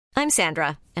I'm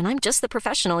Sandra, and I'm just the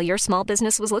professional your small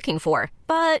business was looking for.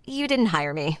 But you didn't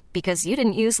hire me because you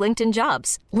didn't use LinkedIn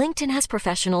Jobs. LinkedIn has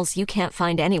professionals you can't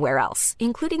find anywhere else,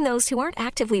 including those who aren't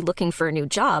actively looking for a new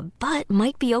job, but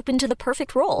might be open to the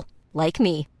perfect role, like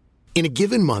me. In a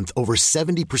given month, over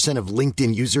 70% of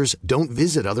LinkedIn users don't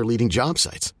visit other leading job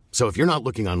sites. So if you're not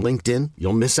looking on LinkedIn,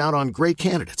 you'll miss out on great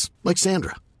candidates like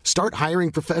Sandra. Start hiring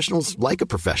professionals like a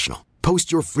professional.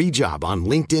 Post your free job on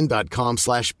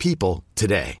linkedin.com/people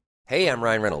today. Hey, I'm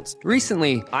Ryan Reynolds.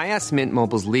 Recently, I asked Mint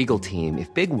Mobile's legal team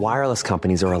if big wireless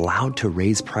companies are allowed to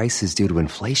raise prices due to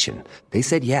inflation. They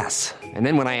said yes. And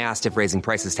then when I asked if raising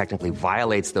prices technically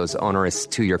violates those onerous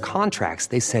 2-year contracts,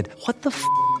 they said, "What the f***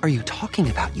 are you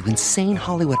talking about, you insane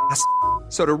Hollywood ass?"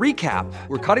 So to recap,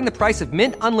 we're cutting the price of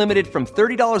Mint Unlimited from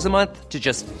 $30 a month to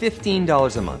just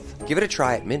 $15 a month. Give it a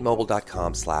try at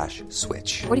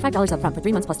mintmobile.com/switch. $45 up front for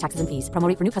 3 months plus taxes and fees. Promo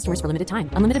rate for new customers for limited time.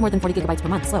 Unlimited more than 40 gigabytes per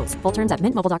month. Slows full terms at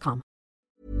mintmobile.com.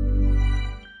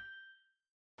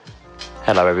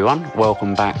 Hello everyone,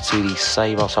 welcome back to the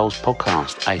Save Our Souls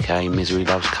podcast, aka Misery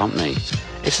Loves Company.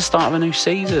 It's the start of a new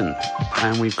season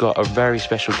and we've got a very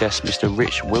special guest, Mr.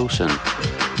 Rich Wilson.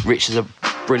 Rich is a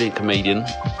brilliant comedian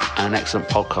and an excellent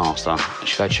podcaster. You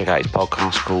should go check out his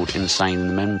podcast called Insane in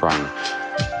the Membrane.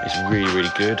 It's really, really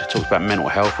good. It talks about mental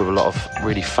health with a lot of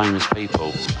really famous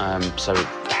people. So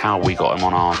how we got him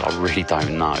on ours, I really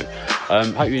don't know.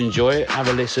 Hope you enjoy it. Have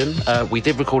a listen. We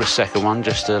did record a second one,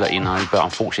 just to let you know, but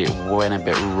unfortunately it went a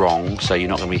bit wrong, so you're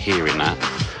not going to be hearing that.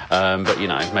 But, you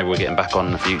know, maybe we're getting back on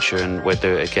in the future and we'll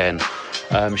do it again.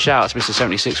 Shout out to Mr.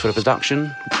 76 for the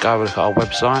production. Go look at our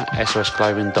website,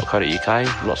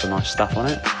 sosclothing.co.uk. Lots of nice stuff on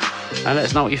it. And let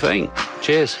us know what you think.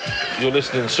 Cheers. You're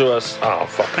listening to us. Oh,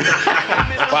 fuck.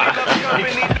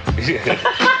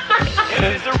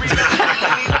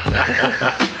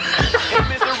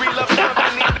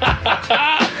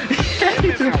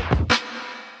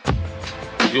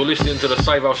 You're listening to the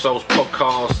Save Our Souls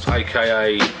podcast,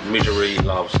 aka Misery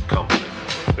Loves Company.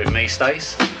 With me,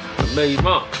 Stace. And me,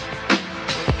 Mark.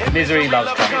 Misery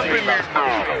Loves Company.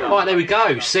 Right, there we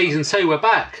go. Season 2, we're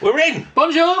back. We're in.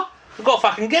 Bonjour. We've got a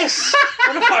fucking guest.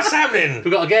 What the fuck's happening?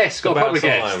 We've got a guest. Got a proper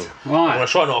guest. I'm going Right.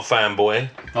 to try not a fanboy.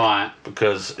 Right.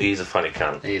 Because he's a funny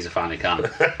cunt. He is a funny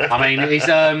cunt. I mean, he's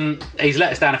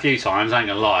let us down a few times, I ain't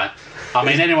gonna lie. I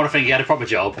mean, anyone would think he had a proper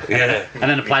job. Yeah. And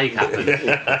then a plague happened.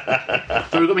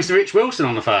 So we've got Mr. Rich Wilson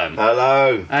on the phone.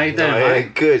 Hello. How you doing, Yeah,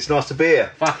 mate? good. It's nice to be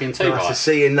here. Fucking too, Nice right? to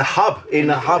see you in the hub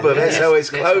of SOS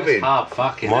Clothing.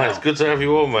 Fucking Mate, hell. it's good to have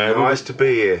you on, man. Nice to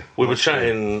be here. We were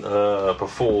chatting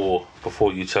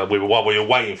before you turned. While we were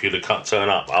waiting for you to turn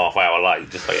up, half hour late.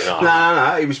 Just so you know.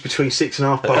 No. It was between 6 and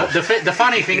half past. The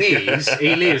funny thing is,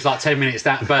 he lives like 10 minutes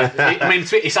down, but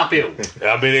it's uphill.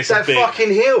 I mean, it's That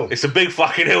fucking hill. It's a big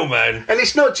fucking hill, man. And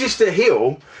it's not just a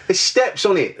hill. There's steps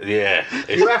on it. Yeah.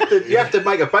 You have to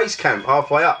make a base camp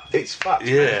halfway up. It's fucked.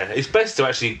 Yeah, it's best to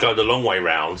actually go the long way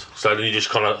round, so then you just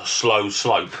kind of slow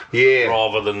slope, Yeah.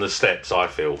 rather than the steps. I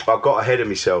feel. I got ahead of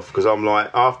myself because I'm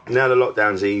like, now the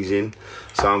lockdown's easing,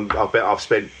 so I bet I've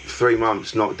spent 3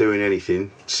 months not doing anything,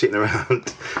 sitting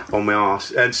around on my arse.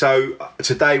 And so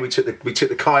today we took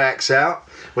the kayaks out.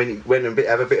 Went and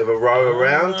have a bit of a row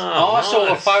around. Oh, I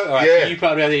saw a photo actually. Yeah. You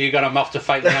put up there that you're going off to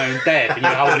fake your own death and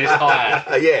you're holding this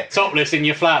kayak. Yeah. Topless in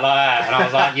your flat like that. And I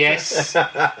was like, yes.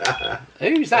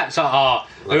 Who's that? So,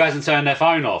 who hasn't turned their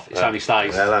phone off? It's only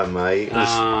Stace. Hello, mate.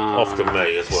 Often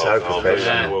me as well. So I'll be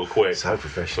professional. real quick. So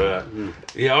professional.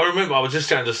 But, yeah, I remember I was just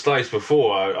chatting to Stace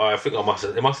before. I think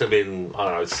it must have been, I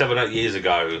don't know, 7-8 years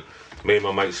ago. Me and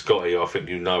my mate Scotty, I think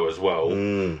you know as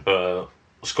well.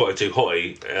 Scotty Too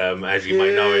Hottie, as you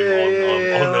may know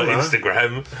him on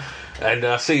Instagram. And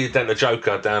I see you down the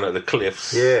Joker down at the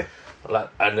Cliffs. Yeah.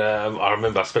 And I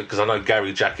remember I spoke because I know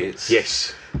Gary Jackets.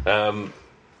 Yes. And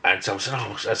so I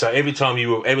said, so every time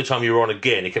you were on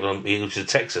again, he was to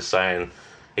text us saying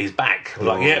he's back. I'm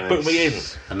like, yeah, put me in.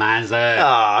 The man's there.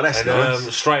 Ah, that's And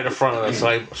nice. straight at the front,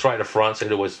 so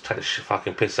he'd always take the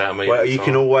fucking piss out of me. Well, you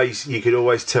could always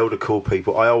tell the cool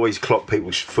people. I always clock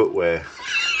people's footwear.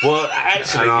 Well,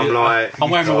 actually, And I'm like, I'm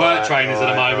wearing my work trainers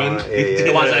at the moment.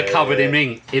 The ones that are covered in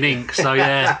ink. So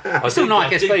yeah, still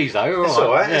Nike SBs though. It's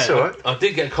all right. It's all right. I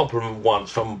did get a compliment once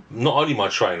from not only my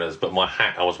trainers but my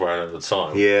hat I was wearing at the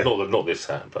time. Yeah. Not this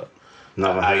hat, but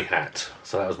Another a hat.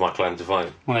 So that was my claim to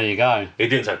fame. Well, there you go. He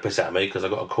didn't take a piss out of me because I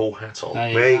got a cool hat on.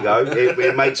 There you go.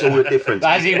 It makes all the difference.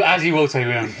 As he will tell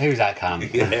you, who's that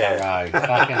cunt?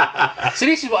 Yeah. So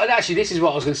this is what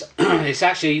I was going to say. It's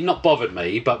actually not bothered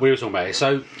me, but we were talking about it.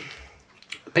 So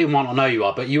people might not know you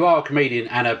are, but you are a comedian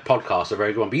and a podcaster, a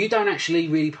very good one. But you don't actually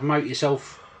really promote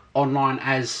yourself online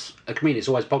as a comedian. It's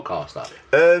always podcaster.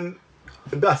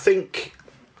 I think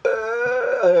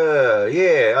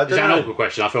Yeah. Is that an awkward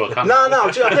question? I feel like No.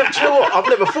 Do you know what? I've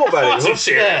never thought about it.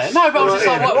 Yeah. No, but I was just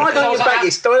like, why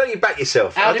don't you back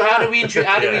yourself? How do we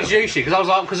introduce you? Because I was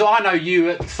like, because I know you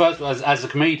at first as a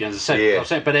comedian, as I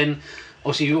said, but then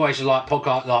obviously you always like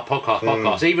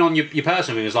podcasts. Even on your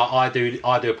personal thing, it's like I do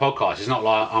a podcast. It's not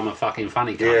like I'm a fucking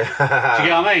funny guy. Yeah. Do you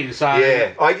get what I mean? So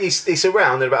it's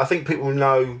around there, but I think people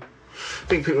know.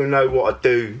 What I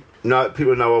do. No,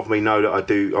 people know of me know that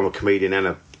I'm a comedian and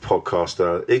a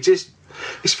podcaster.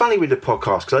 It's funny with the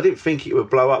podcast because I didn't think it would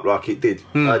blow up like it did.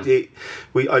 I've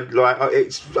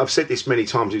said this many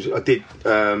times. I did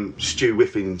Stu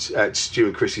Whiffins at Stu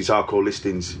and Chris's Hardcore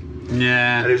Listings.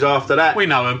 Yeah, and it was after that. We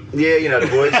know them. Yeah, you know the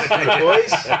boys.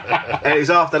 And it was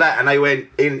after that, and they went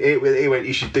in. He went.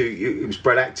 You should do. It was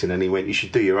Brad Acton, and he went. You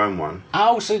should do your own one.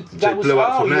 Oh, so that was blew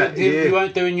up from that. You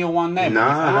weren't doing your one then.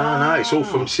 No. It's all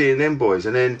from seeing them boys,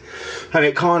 and it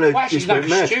kind of just went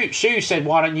mad. Stu said,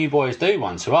 "Why don't you boys do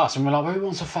one to us?" And we're like, "Well, who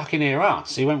wants to fucking hear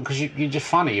us?" He went, "Because you're just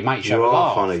funny. You make sure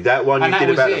laugh." Funny. That one you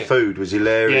did about the food was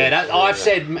hilarious. Yeah, I've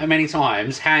said many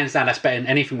times, hands down, that's better than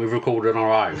anything we've recorded on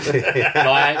our own.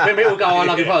 Like, when people go, "I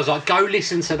love you," I was like, "Go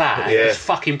listen to that. Yeah. It's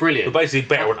fucking brilliant." We're basically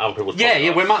better on other people's podcasts.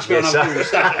 Yeah, we're much better on other people's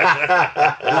stuff.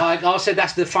 Like I said,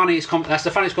 that's the funniest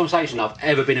conversation I've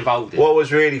ever been involved in. What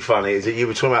was really funny is that you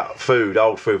were talking about food,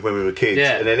 old food when we were kids,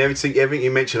 and then everything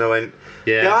you mentioned, I went,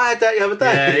 "Yeah, I had that the other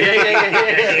day."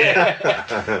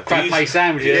 Yeah. Crab plate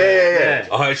sandwiches. Yeah.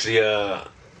 I actually,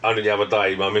 only the other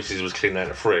day, my missus was cleaning out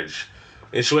the fridge,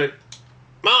 and she went,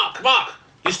 Mark,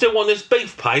 you still want this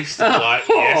beef paste? Like,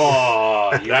 yes.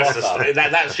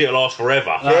 That shit'll last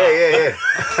forever. Yeah.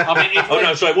 I mean, it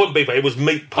wasn't beef paste, it was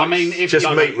meat paste. I mean, if just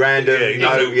meat random.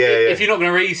 If you're not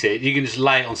going to eat it, you can just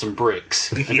lay it on some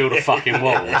bricks and build a fucking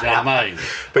wall. Do you know what I mean?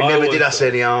 But never did us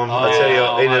any harm. I tell you,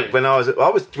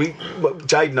 when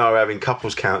Jade and I were having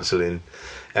couples counselling,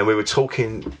 and we were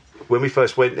talking when we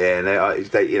first went there,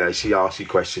 and she asked you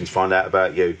questions, find out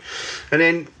about you, and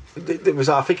then. I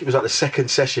think it was like the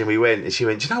second session we went, and she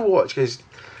went, "Do you know what?" She goes,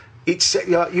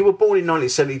 "You were born in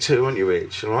 1972, weren't you,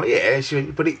 Rich?" I'm like, "Yeah." She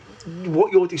went, "But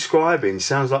what you're describing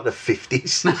sounds like the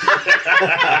 50s."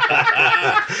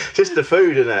 Just the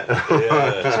food and that.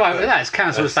 That's right. That's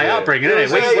council estate upbringing,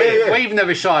 isn't it? We've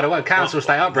never shied away. Council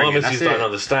estate upbringing. My missus don't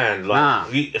understand.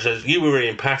 Like, you were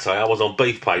eating pate, I was on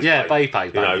beef paste. Yeah, beef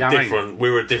paste. Different. We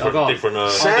were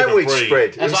different. Sandwich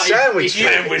spread. Sandwich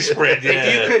spread.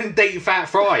 If you couldn't deep fat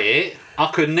fry it, I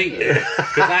couldn't eat it.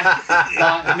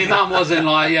 My mum wasn't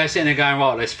like, sitting there going,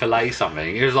 right, let's fillet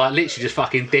something. It was like literally just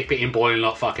fucking dip it in boiling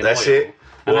like fucking that's oil. It.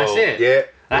 And that's it. Yeah.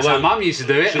 That's how Mum used to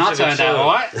do it, and I turned out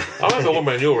alright. I remember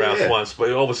one in your house once,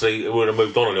 but obviously it would have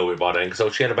moved on a little bit by then,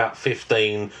 because she had about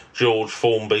 15 George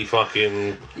Formby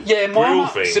fucking grill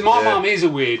things. So my mum is a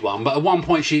weird one, but at one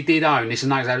point she did own, this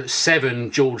is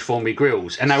 7 George Formby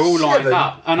grills, and they were all lined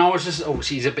up, and I was just,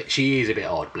 she is a bit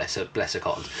odd, bless her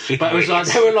cotton. But it was like,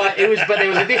 but there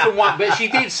was a different one, but she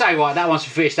did say, right, that one's for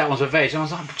fish, that one's for veg, and I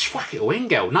was like, just whack it all in,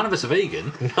 girl, none of us are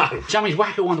vegan. No. Jammies,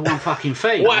 whack it all into one fucking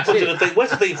thing. What happened to where's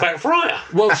the deep fat fryer?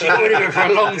 Well, she got rid of it for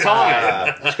a long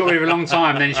time. She's got rid of it for a long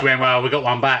time. Then she went, well, we got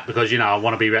one back because, I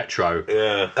want to be retro.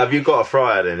 Yeah. Have you got a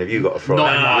fryer then?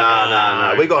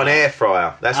 No. We got an air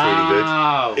fryer. That's really good.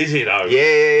 Is it though?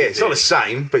 Yeah. It's not the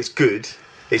same, but it's good.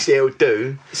 It'll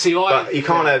do. See, but you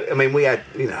can't have. I mean, we had,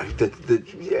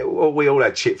 we all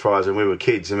had chip fryers when we were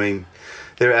kids. I mean,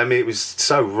 it was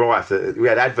so rife that we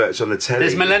had adverts on the telly.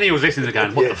 There's millennials listening to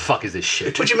going, what the fuck is this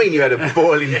shit? What do you mean you had a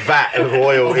boiling vat of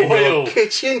oil in your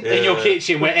kitchen? In your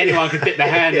kitchen where anyone could dip their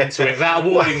hand into it without a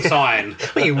warning sign.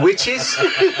 What are you, witches?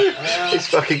 This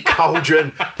fucking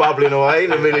cauldron bubbling away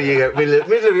in the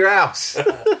middle of your house.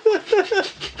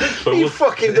 What are you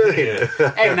fucking doing?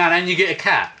 Every now and then you get a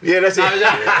cat. Yeah, that's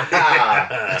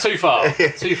it. Too far.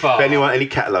 If any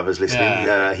cat lovers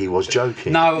listening, he was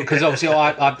joking. No, because obviously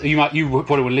you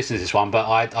probably wouldn't listen to this one, but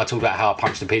I talked about how I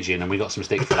punched a pigeon and we got some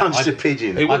stick for that. Punched a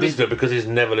pigeon? He wouldn't listen to it because he's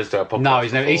never listened to a podcast. No,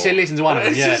 he's never. He said listen to one of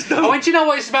them, I went, do you know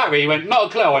what it's about, really? He went, not a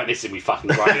clue. I went, listen, we fucking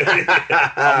great.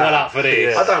 I'm well up for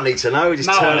this. I don't need to know, just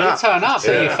turn up. Turn up,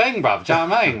 do your thing, bruv. Do you know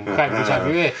what I mean?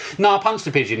 Over here. No, I punched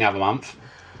a pigeon the other month.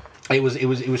 It was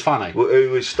funny. Well,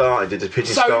 who was starting? Did the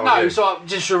pigeon start? So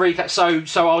just to recap.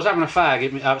 So I was having a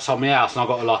fag outside my house, and I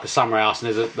got like a summer house,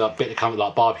 and there's a bit of covered,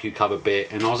 like barbecue covered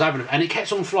bit, and I was having, and it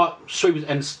kept on like swooping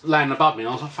and landing above me, and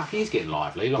I was like, "Fuck, he's getting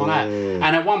lively like that." And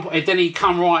at one point, then he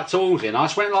come right towards it, and I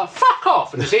just went like, "Fuck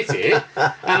off!" and just hit it,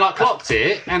 and like clocked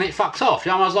it, and it fucked off.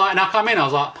 You know, I was like, and I come in, I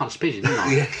was like, "Punch the pigeon," didn't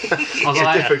I? I was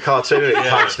like, different cartoon.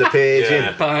 Punch the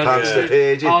pigeon. Punch the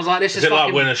pigeon. I was like, "This is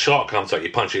like when a shark comes out, you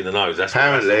punch it in the nose." That's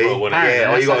apparently. wasn't it?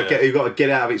 Yeah, you got to get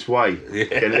out of its way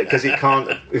because it can't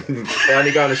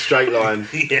only go in a straight line.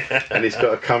 Yeah. And it's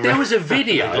got to come. There was a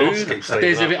video.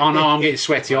 I know I'm getting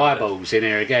sweaty eyeballs in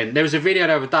here again. There was a video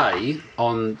the other day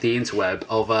on the interweb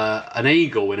of an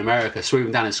eagle in America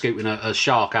swooping down and scooping a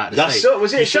shark out of the sea.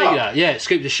 Was it a shark? That? Yeah, it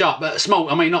scooped a shark, but small.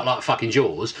 I mean, not like fucking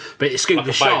Jaws, but it scooped Like a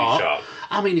a baby shark. shark.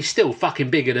 I mean, it's still fucking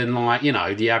bigger than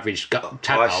the average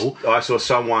tadpole. I saw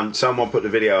someone put the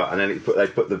video out, and then they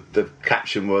put the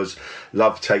caption was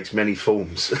 "Love takes many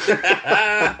forms." Like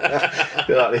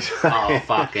this. Oh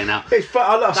fucking hell! That's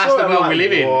the world we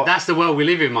live in. That's the world we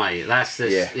live in, mate. That's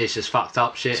just, it's just fucked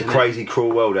up shit. It's a crazy,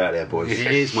 cruel world out there, boys.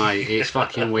 It is, mate. It's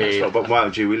fucking weird. But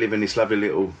mind you, we live in this lovely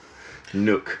little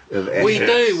nook of We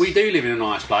essence. do live in a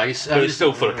nice place. But it's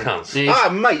still full of cunts.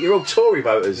 Mate, you're all Tory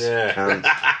voters. Yeah.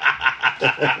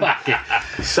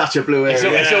 Such a blue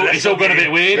area. It's all gone a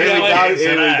bit weird. Here we go.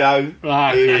 Here we go.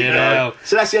 Right, Here we you go. know.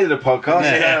 So that's the end of the podcast.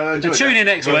 Yeah. So tune in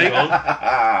next week.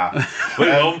 Move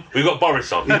on. We've got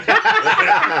Boris on.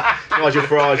 Nigel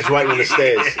Farage is waiting on the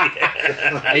stairs.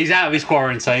 He's out of his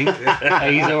quarantine.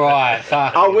 He's all right.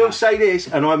 I will say this,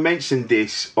 and I mentioned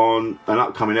this on an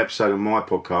upcoming episode of my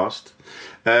podcast.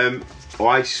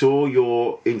 I saw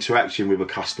your interaction with a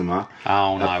customer.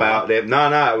 Oh no! About them.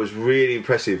 No, it was really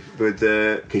impressive with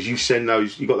because you send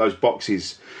those. You got those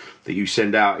boxes that you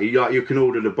send out. You can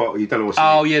order the box. You don't know what's.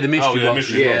 Oh yeah, the mystery box.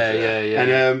 mystery box.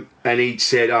 Yeah. And he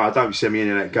said, don't send me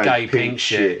any of that gay pink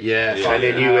shit. Yeah. And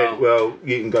then you went, well,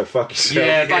 you can go fuck yourself.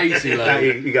 Yeah,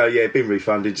 basically. You go, been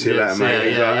refunded. See you later,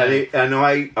 mate. And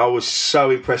I was so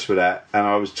impressed with that. And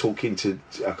I was talking to,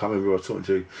 I can't remember who I was talking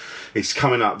to. It's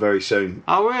coming up very soon.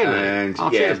 Oh really? And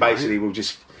cheers, basically mate. we'll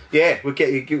just. Yeah, we'll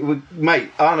get you, mate.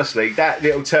 Honestly, that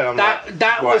little turn.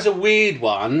 That was a weird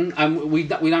one, and we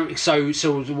don't. So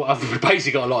I've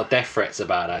basically got a lot of death threats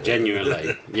about that.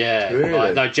 Genuinely, yeah,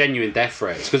 Really? no genuine death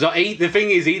threats. Because the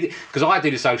thing is, because I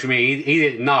do the social media, he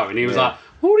didn't know, and he was like,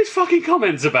 "What are these fucking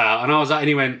comments about?" And I was like, and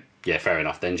he went, "Yeah, fair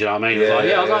enough." Then, do you know what I mean?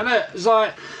 I was like, look, it's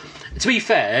like, to be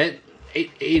fair.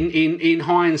 In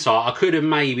hindsight, I could have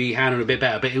maybe handled it a bit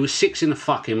better, but it was 6 in the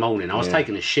fucking morning. I was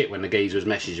taking a shit when the geezer was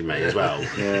messaging me as well.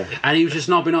 And he was just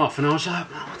knobbing off, and I was like,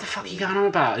 what the fuck are you going on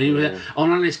about? And he was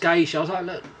on this gay shit. I was like,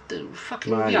 look,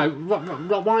 fucking,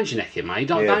 wind your neck in, mate.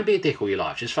 Don't be a dick all your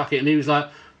life. Just fuck it. And he was like,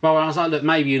 well, I was like, look,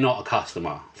 maybe you're not a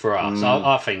customer for us.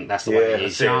 I think that's the way it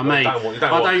is. You know what I mean?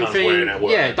 I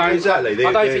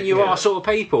don't think you are sort of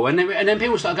people. And then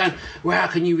people start going, well, how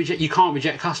can you reject? You can't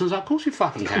reject customers. Like, of course you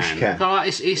fucking can. Like,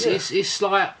 it's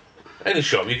like. Any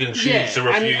shop you can choose to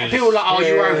refuse. And people are like, oh,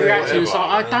 you're overreacting. It's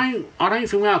like, I don't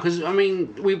think we are, because I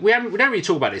mean, we don't really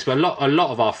talk about this, but a lot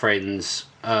of our friends.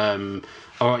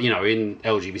 Or in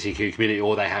LGBTQ community,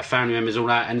 or they have family members, all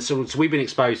that, and so we've been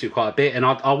exposed to it quite a bit. And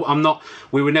I'm not.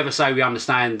 We would never say we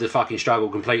understand the fucking struggle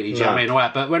completely. Do you know what I mean? All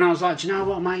that. But when I was like, do you know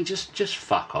what, mate? Just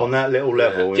fuck off. On that little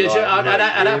level. At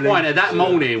that point, at that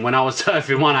morning, when I was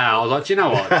turfing one out, I was like, do you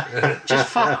know what? Just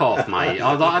fuck off, mate.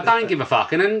 I was like, I don't give a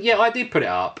fuck. And then I did put it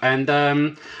up,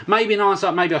 and maybe in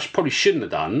hindsight, maybe I probably shouldn't have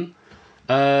done.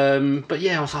 But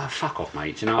yeah, I was like, fuck off,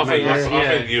 mate. Do you know what I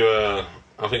mean?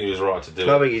 I think he was right to do it.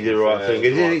 I think you did the right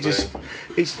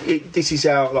thing. This is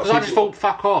how. Like, I just thought,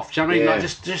 fuck off. Do you know what I mean? Yeah.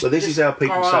 Like, just. Well, this is how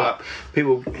people grow set up. up.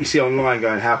 People you see online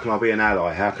going, how can I be an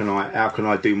ally? How can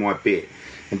I do my bit?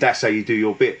 And that's how you do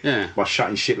your bit, by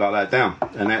shutting shit like that down.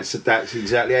 And that's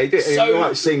exactly how you do it. So, it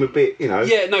might seem a bit,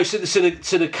 Yeah, no. So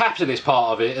the capitalist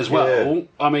part of it as well. Yeah.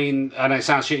 I mean, and it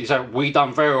sounds shitty. So we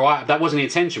done very alright. That wasn't the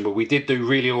intention, but we did do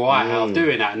really alright out of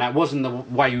doing that. And that wasn't the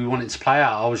way we wanted to play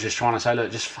out. I was just trying to say,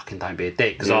 look, just fucking don't be a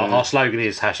dick, because our slogan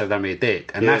is #don't be a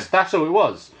dick, and that's all it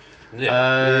was.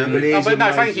 Yeah. But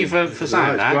no, thank you for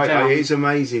saying that. Great. It's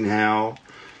amazing how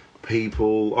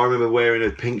people. I remember wearing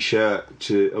a pink shirt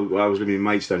I was living in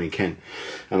Maidstone in Kent,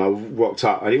 and I rocked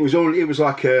up, and it was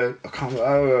like I can't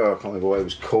remember what it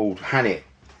was called, Hannett,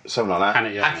 something like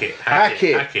that.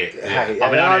 Hackett.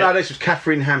 Yeah. No, this was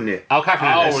Catherine Hamnett. Oh,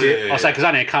 Catherine Hamnett. Yeah. I'll say, because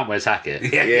I know cunt wears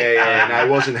Hackett. Yeah. No, it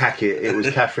wasn't Hackett. It was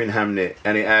Catherine Hamnett,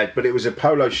 and it was a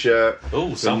polo shirt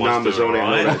with numbers on it and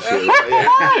all that shit.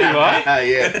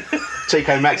 Yeah.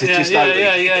 TK Maxx has just opened.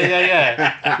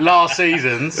 Yeah. Last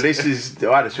season's. But this is.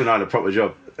 I just went on a proper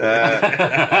job. And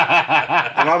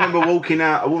I remember walking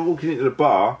into the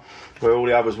bar, where all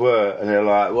the others were, and they're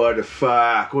like, what the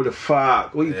fuck, what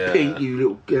you pink, you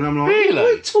little... And I'm like, really? What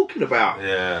are you talking about?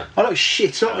 Yeah. I don't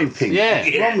shit up in pink. Yeah.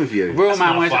 What's wrong with you? Real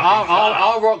man wears...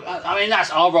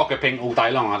 I'll rock a pink all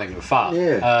day long, I think, fuck.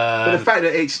 Yeah. But the fact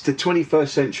that it's the 21st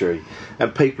century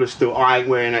and people are still, I ain't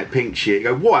wearing that pink shit. You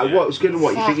go, why? Yeah. What's going to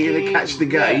what? You think you're going to catch the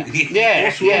gate? Yeah.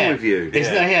 What's wrong with you? It's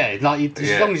as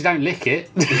long as you don't lick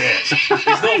it. It's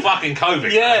not fucking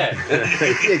COVID. Yeah.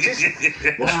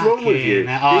 What's wrong with you?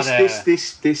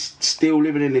 This still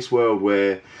living in this world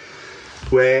where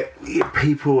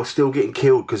people are still getting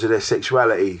killed because of their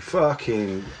sexuality.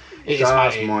 Fucking... It is,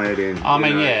 mate. My head in. I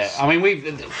mean,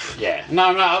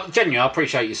 No, genuinely, I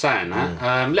appreciate you saying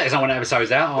that. Let us know when the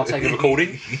episode's out. I'll take a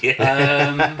recording.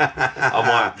 I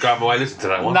might grab my way and listen to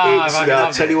that one. No,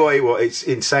 I'll tell you what, it's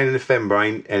Insane in the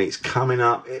Fembrain, and it's coming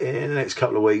up in the next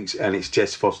couple of weeks, and it's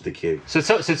Jess Foster Q. So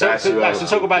talk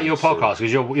about your podcast,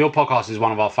 because your podcast is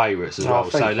one of our favourites as well.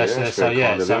 So it's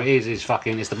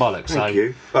the bollocks. Thank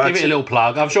you. Give it a little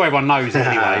plug. I'm sure everyone knows it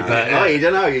anyway. But you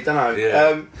don't know.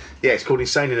 Yeah. It's called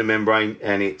Insane in the Membrane,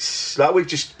 and it's like we've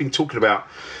just been talking about.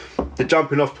 The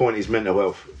jumping off point is mental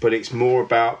health, but it's more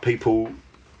about people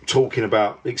talking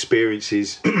about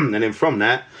experiences, and then from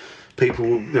that, people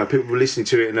were listening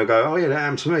to it and they'll go, "Oh yeah, that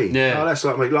happened to me." Yeah. Oh, that's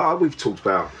like me. Like we've talked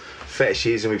about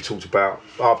fetishes, and we've talked about.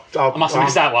 I must have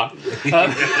missed that one.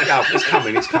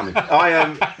 It's coming.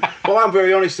 I'm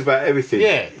very honest about everything.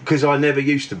 Yeah. Because I never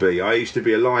used to be. I used to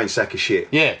be a lying sack of shit.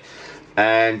 Yeah.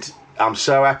 And I'm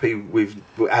so happy with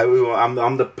how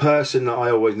I'm the person that I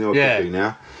always knew I could be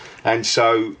now. And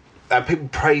so, people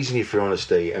praising you for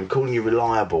honesty and calling you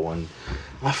reliable, and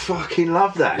I fucking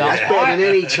love that. That's better than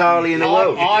any Charlie in the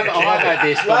world. I've had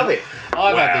this. Love it.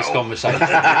 I've had this conversation.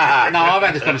 I've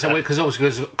had this conversation because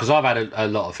I've had a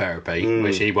lot of therapy,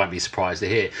 which he won't be surprised to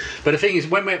hear. But the thing is,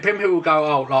 when people go,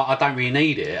 "Oh, like, I don't really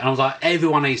need it," and I was like,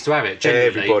 "Everyone needs to have it."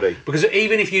 Genuinely. Everybody. Because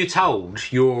even if you're told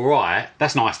you're all right,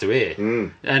 that's nice to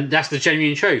hear, and that's the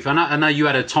genuine truth. I know you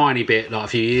had a tiny bit like a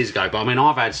few years ago, but I mean,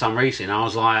 I've had some recently. And I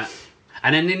was like.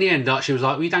 And then in the end, she was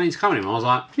like, well, you don't need to come anymore. I was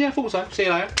like, yeah, I thought so. See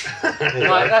you later.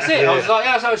 That's it. I was like,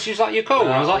 yeah. So she was like, you're cool.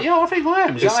 And I was like, yeah, I think I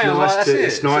am.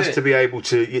 It's nice to be able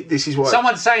to. This is what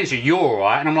someone's saying to you, you're all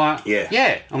right, and I'm like,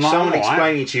 yeah. I'm like, someone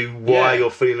explaining to you why you're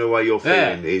feeling the way you're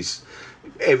feeling is.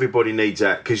 Everybody needs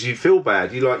that because you feel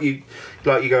bad. You go.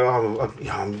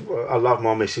 I love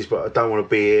my missus, but I don't want to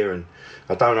be here, and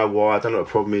I don't know why. I don't know what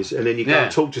the problem is. And then you go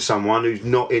and talk to someone who's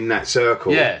not in that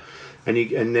circle. Yeah. And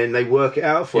then they work it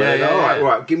out for you. Go, all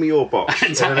right, give me your box.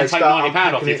 and take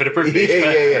 £90 off you for the privilege.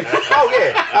 Yeah.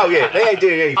 Oh yeah. They ain't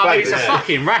doing any favours. I mean, it's a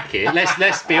fucking racket.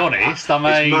 Let's be honest. I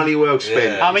mean, it's money well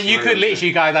spent. I mean, you could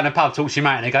literally go down the pub, talk to your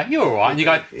mate, and they go, "You're all right," and you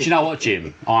go, "Do you know what,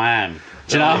 Jim? I am."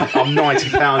 Do you know? I'm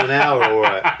 £90 an hour, all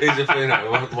right. Here's the thing.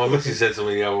 My missus said to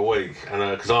me the other week,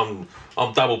 and because I'm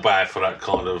double bad for that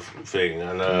kind of thing,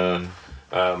 and.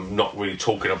 Not really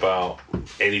talking about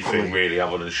anything really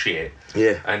other than shit.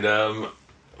 Yeah. And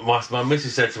my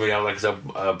missus said to me, because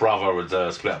her brother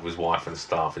had split up with his wife and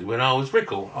stuff. He went, "Oh, it's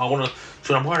Rick. I'm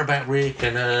worried about Rick,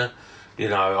 and I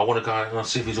want to go and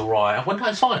see if he's all right." I went, "No,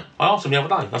 it's fine." I asked him the other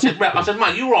day. I said,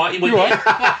 "Mate, you all right?" He went,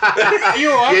 "Yeah." "Are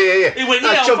you all right?" Yeah. He went,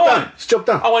 "Yeah, it's I'm job fine." Done. It's job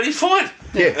done. I went, "He's fine."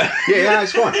 Yeah,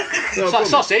 it's fine. It's like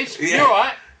sausage. Yeah. You all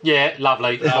right? Yeah,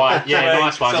 lovely. Right. Yeah,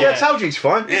 nice one. I told you he's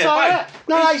fine. It's like that.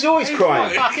 No, he's always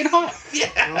crying. Fucking hot.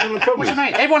 Yeah. What do you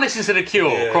mean? Everyone listens to The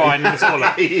Cure crying in the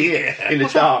toilet. In the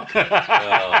dark.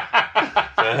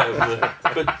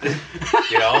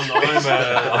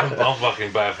 I'm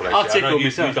fucking bad for that. I know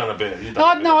you've done a bit.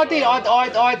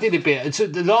 I did a bit. So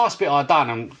the last bit I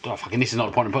done, and this is not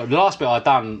the point. But the last bit I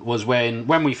done was when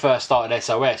we first started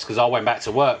SOS, because I went back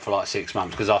to work for like 6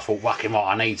 months because I thought, fucking what,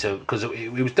 I need to, because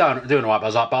it was doing all right. But I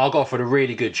was like, I got offered a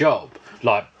really good job,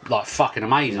 like fucking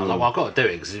amazing. I was like, well, I've got to do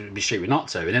it because it'd be stupid not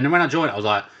to. And then when I joined it, I was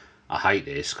like, I hate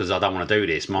this because I don't want to do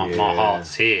this. My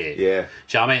heart's here. Yeah. Do you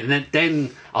know what I mean? And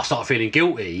then I started feeling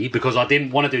guilty because I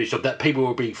didn't want to do this job that people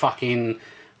would be fucking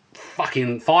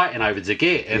fighting over to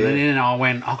get. And then I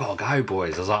went, I've got to go,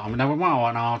 boys. I was like,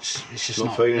 it's just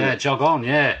not jog on.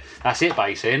 Yeah, that's it,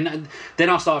 basically. And then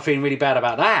I started feeling really bad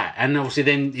about that. And obviously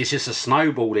then it's just a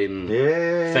snowballing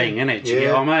thing, isn't it? Do you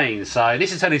get what I mean? So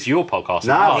this is turning into your podcast.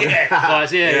 No.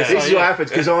 This is what happens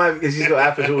this is what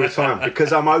happens all the time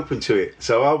because I'm open to it.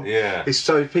 So it's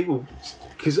so people.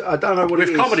 Because I don't know what it is.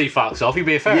 If comedy fucks off, you'd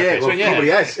be a therapist. Comedy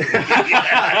has.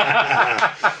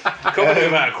 Comedy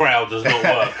without a crowd does not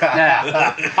work.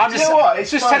 Yeah. I'm just, you know what? It's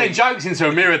just funny. telling jokes into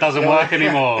a mirror doesn't work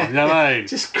anymore. You know what I mean?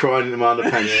 Just crying in my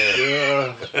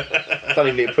underpants. Don't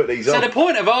even need to put these on. So the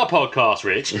point of our podcast,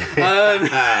 Rich. Do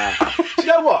you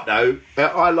know what though?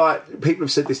 I like people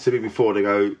have said this to me before. They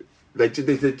go, They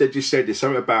just said there's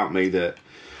something about me that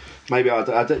maybe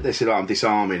they said I'm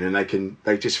disarming, and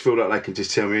they just feel like they can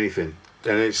just tell me anything,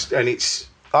 I'm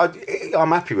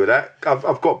happy with that.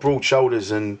 I've got broad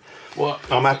shoulders and.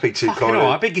 I'm happy to kind of.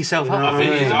 I big yourself up. I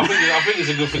think it's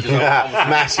a good thing.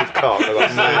 Massive cock.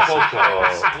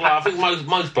 I think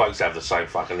most blokes have the same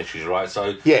fucking issues, right?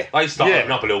 So they start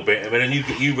opening up a little bit, and then you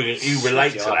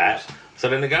relate to that. So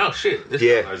then they go, oh shit, this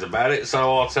guy knows about it.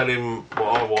 So I'll tell him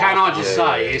what I want. Can I just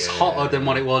say, it's hotter than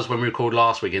what it was when we recorded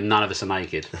last week, and none of us are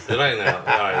naked. It ain't now.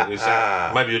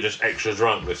 No, maybe you're just extra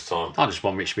drunk this time. I just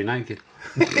want Rich to be naked.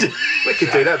 We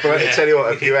could do that, but I tell you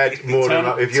what, if you had more than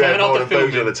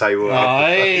booze on the table,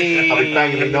 I'd be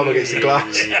banging the knob against the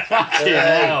glass. Fucking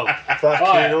hell.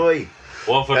 Fucking oi.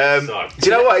 One for the side. Do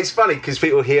you know what? It's funny because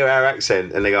people hear our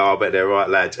accent and they go, oh, I bet they're right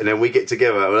lads. And then we get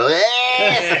together and we're like,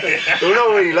 we're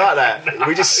not really like that.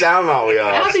 We just sound like we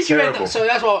are. How did you end up? So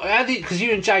that's what. Because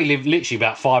you and Jay live literally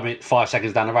about 5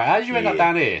 seconds down the road. How did you end up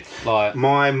down here? Like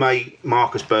my mate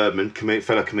Marcus Birdman,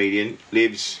 fellow comedian,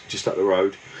 lives just up the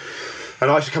road, and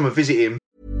I used to come and visit him.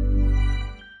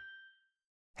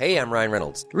 Hey, I'm Ryan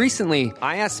Reynolds. Recently,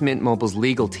 I asked Mint Mobile's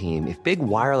legal team if big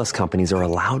wireless companies are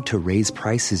allowed to raise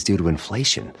prices due to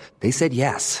inflation. They said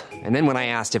yes. And then when I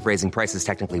asked if raising prices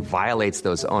technically violates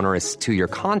those onerous 2-year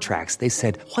contracts, they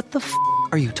said, what the f***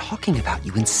 are you talking about,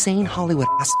 you insane Hollywood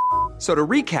ass f- So to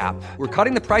recap, we're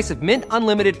cutting the price of Mint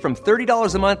Unlimited from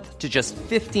 $30 a month to just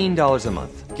 $15 a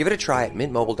month. Give it a try at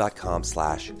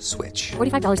mintmobile.com/switch.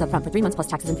 $45 up front for 3 months plus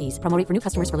taxes and fees. Promo rate for new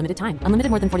customers for limited time. Unlimited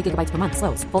more than 40 gigabytes per month.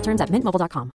 Slows full terms at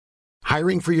mintmobile.com.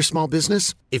 Hiring for your small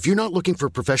business? If you're not looking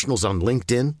for professionals on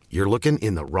LinkedIn, you're looking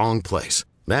in the wrong place.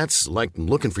 That's like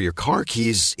looking for your car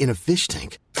keys in a fish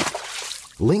tank.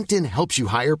 LinkedIn helps you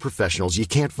hire professionals you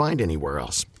can't find anywhere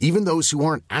else, even those who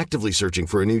aren't actively searching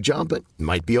for a new job but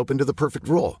might be open to the perfect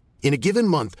role. In a given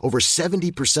month, over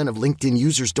 70% of LinkedIn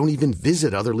users don't even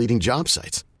visit other leading job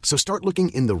sites. So start looking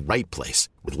in the right place.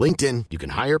 With LinkedIn, you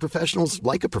can hire professionals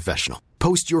like a professional.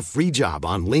 Post your free job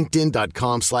on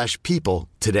linkedin.com/people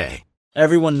today.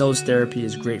 Everyone knows therapy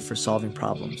is great for solving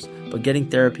problems, but getting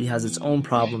therapy has its own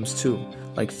problems too,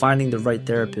 like finding the right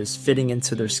therapist, fitting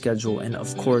into their schedule, and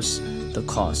of course, the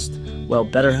cost. Well,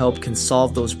 BetterHelp can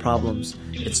solve those problems.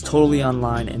 It's totally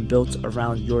online and built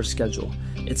around your schedule.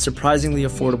 It's surprisingly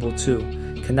affordable too.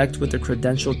 Connect with a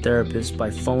credentialed therapist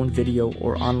by phone, video,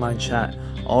 or online chat,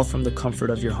 all from the comfort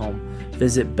of your home.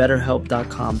 Visit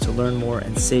BetterHelp.com to learn more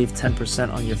and save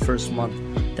 10% on your first month.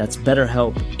 That's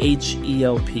BetterHelp,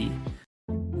 H-E-L-P.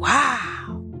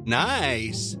 Wow.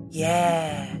 Nice.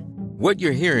 Yeah. What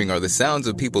you're hearing are the sounds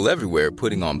of people everywhere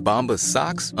putting on Bombas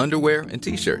socks, underwear, and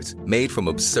T-shirts made from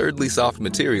absurdly soft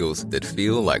materials that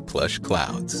feel like plush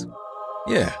clouds.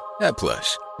 Yeah, that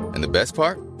plush. And the best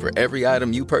part? For every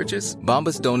item you purchase,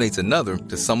 Bombas donates another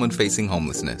to someone facing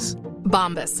homelessness.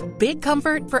 Bombas. Big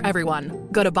comfort for everyone.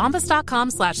 Go to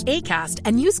bombas.com/ACAST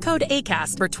and use code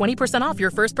ACAST for 20% off your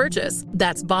first purchase.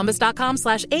 That's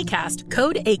bombas.com/ACAST.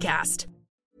 Code ACAST.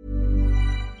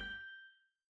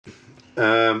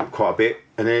 Quite a bit,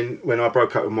 and then when I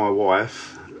broke up with my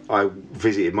wife, I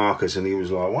visited Marcus, and he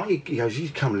was like, "Why?" He goes, "You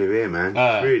come live here, man.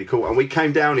 It's really cool." And we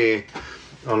came down here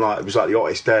on it was like the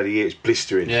hottest day of the year. It's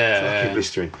blistering,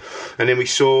 blistering. And then we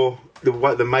saw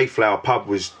the Mayflower pub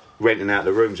was renting out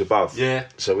the rooms above. Yeah.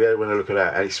 So we went to look at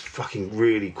that, and it's fucking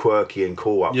really quirky and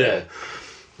cool up there.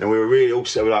 And we were really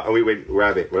also like, and we went, we'll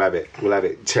have it.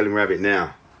 Tell him we'll have it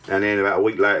now. And then about a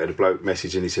week later, the bloke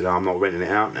messaged and he said, I'm not renting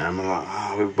it out now. And I'm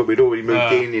like, but we'd already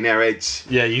moved in our heads.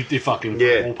 Yeah, you did fucking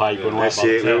wallpaper and all that. That's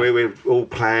it. We were all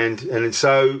planned. And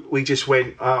so we just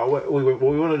went, we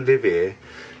want to live here.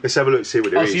 Let's have a look, see what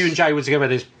there is. So you and Jay were together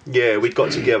this? Yeah, we'd got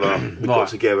together.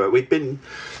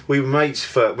 We were mates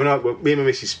for, me and my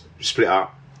missus split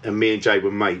up. And me and Jay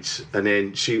were mates, and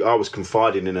then I was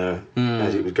confiding in her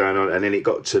as it was going on, and then it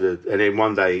got to and then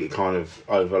one day it kind of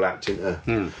overlapped into,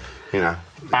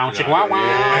 bounce it, wow.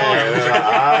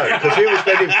 Because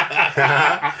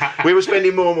we were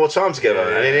spending more and more time together,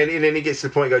 and then he gets to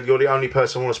the point, you're the only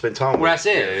person I want to spend time with. Well, that's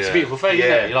it. It's a beautiful thing,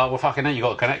 isn't it? You're like, well, fucking hell, you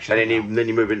got a connection. And then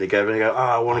you move in together, and you go,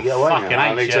 I want to get away now.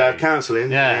 I need to have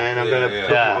counselling, and I'm going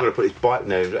to put his bike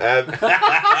now.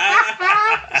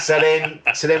 So then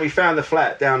we found the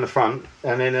flat down the front,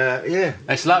 and then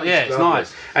it's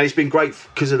nice, and it's been great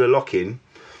because of the lock-in.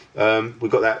 We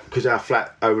got that because our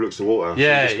flat overlooks the water.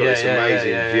 It's got this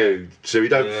amazing view, so we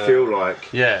don't feel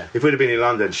like if we'd have been in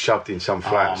London, shoved in some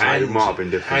flats, it might have been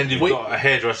different. And you've got a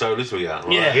hairdresser over this way,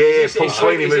 right? Paul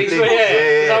Sweeney moved in.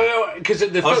 Because I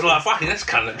was like, fucking, that's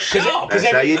kind of sharp. That's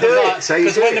how you do it.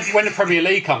 Because when the Premier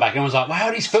League come back, and was like, wow,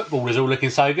 these footballers all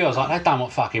looking so good. I was like, they've done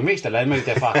what fucking Rich did. They moved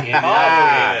their fucking.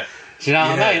 Do you know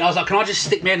what I mean? I was like, can I just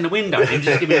stick my head in the window and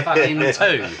just give me a fucking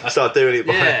 2? Start doing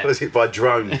it by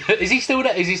drone. Is he still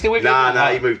there? Is he still with you? No,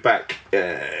 he moved back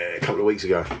a couple of weeks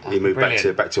ago. He moved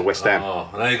back to West Ham. Oh,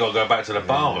 now you got to go back to the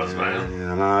barbers, man.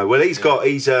 Yeah, I know. Well, he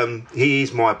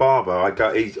is my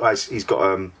barber. He's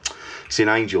got St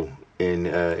Angel in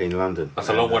London. That's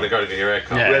a long way to go to get your hair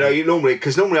cut. Yeah. Well, normally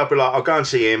I'd be like, I'll go and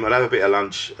see him, I'll have a bit of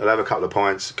lunch, I'll have a couple of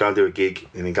pints, go and do a gig,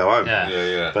 and then go home.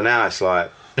 Yeah. But now it's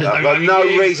like, I've got no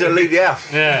reason to leave the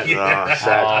house. Yeah. Oh,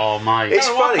 sad. Oh, mate. It's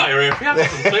funny.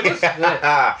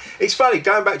 It's funny,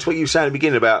 going back to what you were saying at the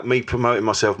beginning about me promoting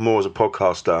myself more as a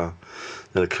podcaster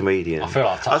than a comedian. I feel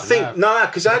like I think no,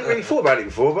 because I hadn't really thought about it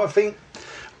before, but I think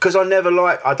because I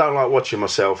don't like watching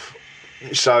myself.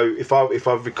 So if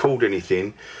I record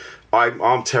anything,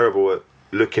 I'm terrible at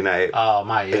looking at it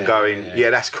and going,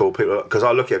 that's cool. People, because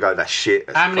I look at it and go, that's shit.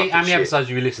 That's how many shit. episodes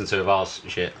have you listened to of ours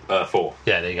shit? 4.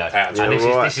 Yeah, there you go. And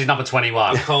this is number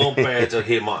 21. I can't bear to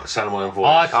hear my sound of my own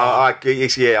voice. I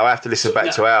have to listen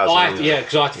back to ours.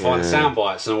 Because I have to find sound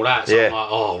bites and all that. So I'm like,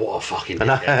 oh, what a fucking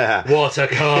dickhead. What a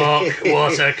cock.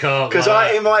 What a cock. Because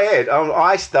in my head,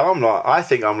 I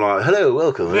think I'm like, hello,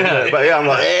 welcome. Yeah. But I'm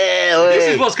like, this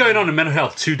is what's going on in mental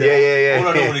health today. Yeah. All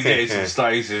I normally get is in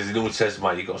stays is he always says,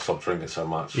 mate, you got to stop drinking so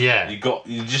much. Yeah. You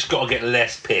just got to get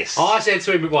less pissed. I said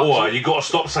to him, you got to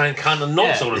stop saying cunt and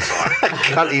nonce all the time.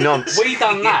 Cunty nonce. We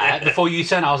done that before you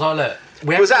turned. I was like, look.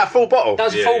 Was that a full bottle? That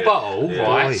was a full bottle,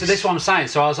 right? Nice. So this is what I'm saying.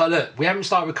 So I was like, look, we haven't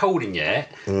started recording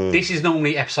yet. This is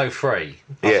normally episode 3.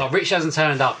 I was like, Rich hasn't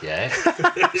turned up yet.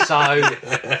 So,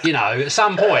 at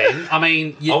some point, I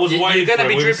mean, you're going to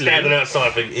be dribbling. Standing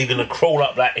outside, you're going to crawl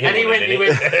up that hill. And he went,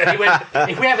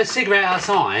 if we have a cigarette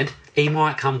outside, he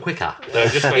might come quicker. No,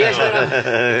 just in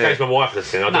case my wife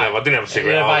listening, I didn't have a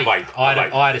cigarette. I had a vape.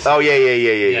 I had a cigarette. Oh yeah.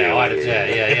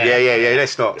 Yeah.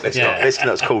 Let's not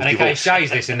call. And in case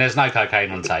Jay's listening, there's no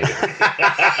cocaine on the table.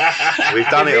 We've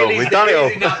done it all.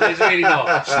 There's really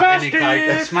not. Smashed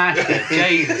it.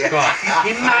 Jesus Christ!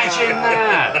 Imagine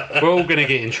that. We're all going to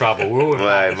get in trouble. We're all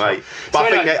mate.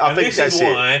 But I think that's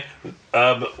why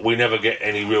we never get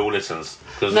any real listens.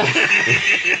 Because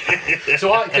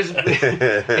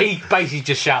he basically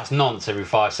just shouts nonce every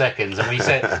 5 seconds, and we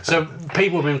said so.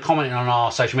 People have been commenting on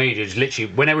our social media, just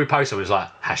literally whenever we post it, it was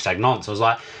like #nonce. I was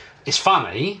like, it's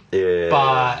funny,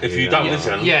 but if you don't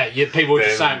listen, people were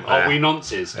just saying, "Are we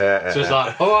nonces?" So it's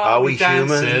like, "Oh, are we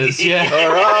dancers?" Humans?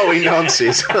 Or are we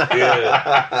nonces?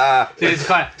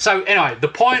 So anyway, the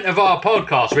point of our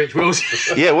podcast, Rich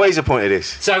Wilson. What is the point of this?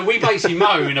 So we basically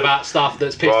moan about stuff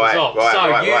that's pissed us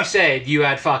off. You said you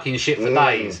had fucking shit for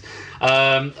days.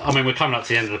 I mean, we're coming up to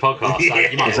the end of the podcast. So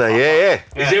you might Is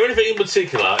there anything in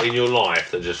particular in your life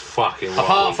that just fucking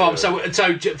apart from so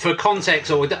for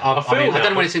context, or I don't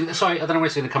know when it's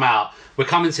going to come out. We're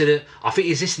coming to the. I think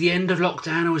is this the end of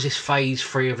lockdown or is this phase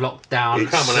 3 of lockdown? We're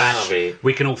coming out of it.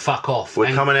 We can all fuck off.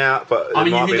 We're coming out, but I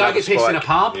mean, you can go get pissed in a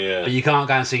pub, Yeah. but you can't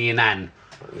go and see your nan.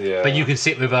 Yeah. But you can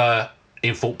sit with her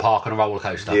in Thorpe Park on a roller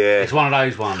coaster. Yeah. It's one of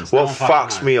those ones. What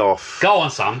fucks me off? Go on,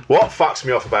 son. What fucks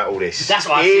me off about all this? That's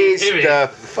what I think.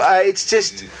 It's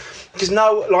just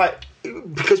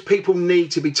because people need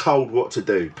to be told what to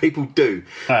do. People do.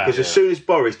 Because as soon as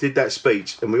Boris did that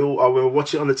speech, and we were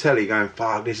watching it on the telly, going,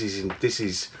 "Fuck, this is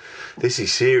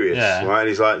serious." Right? And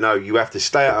he's like, "No, you have to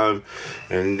stay at home,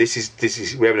 and this is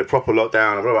we're having a proper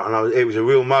lockdown." And it was a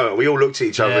real moment. We all looked at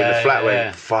each other in the flat,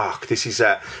 went, "Fuck, this is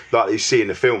that like you see in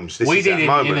the films." This is that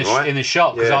moment, right? In the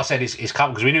shop because I said it's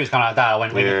coming because we knew it was coming out of that. I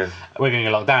went, "We're going to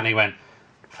get locked down." And he went,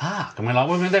 "Fuck," and we're like,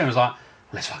 "What are we going to do?" And I was like,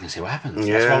 let's fucking see what happens.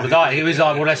 Let's roll the dice. He was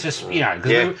like, well, let's just,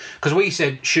 because we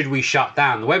said, should we shut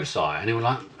down the website? And he was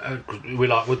like, and we were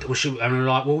like,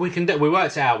 well, we can do. We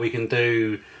worked out we can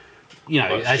do,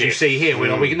 as you see here,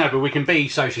 we're like, we can but we can be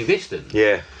socially distant.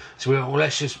 Yeah. So we were, well,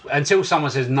 let's just until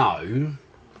someone says no,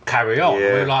 carry on.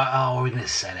 Yeah. We're like, oh, are we going to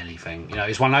sell anything?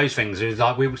 It's one of those things. It was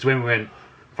like when we went,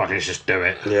 fucking, let's just do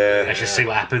it. Yeah. Let's just see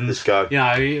what happens. Let's go.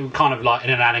 Kind of like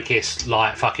in an anarchist,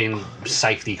 like fucking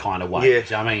safety kind of way. Yeah. Do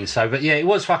you know what I mean? So, but yeah, it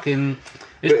was fucking.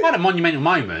 It was quite a monumental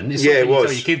moment. It's it was. You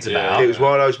tell your kids about. It was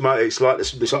one of those moments.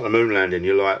 It's like the moon landing.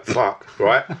 You're like, fuck,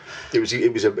 right? It was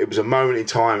a moment in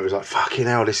time. It was like, fucking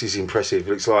hell, this is impressive.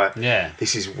 It's like,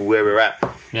 this is where we're at.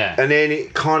 Yeah. And then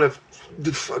it kind of,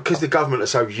 because the government are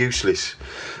so useless.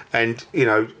 And,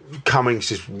 Cummings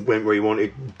just went where he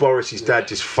wanted. Boris's dad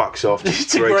just fucks off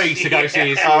to Greece to go see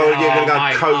his... going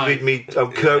to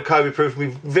go COVID-proof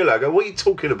me villa. I go, what are you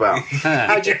talking about?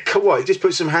 How'd you... What? You just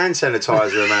put some hand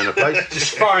sanitizer around the place?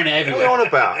 Just throwing it everywhere. What are you on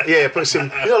about? Yeah, put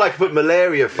some... It's not like put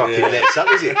malaria fucking nets up,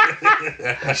 is it?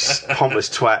 Pompous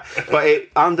twat. But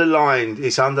it's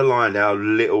underlined how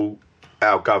little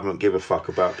our government give a fuck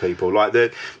about people. Like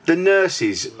the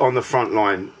nurses on the front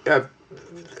line,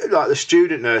 like the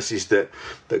student nurses that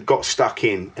got stuck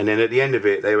in, and then at the end of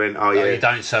it they went, "Oh yeah, you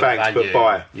don't serve thanks, value. but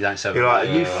bye." You don't serve You're like,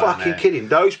 value. are you fucking kidding?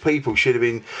 Those people should have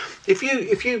been. If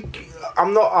you,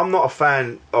 I'm not a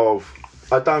fan of.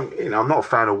 I'm not a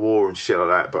fan of war and shit like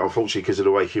that, but unfortunately, because of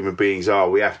the way human beings are,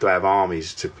 we have to have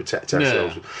armies to protect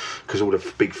ourselves, because all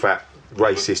the big fat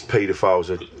racist paedophiles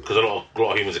are. Because a lot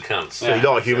of humans are cunts. A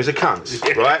lot of humans are cunts,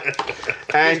 right?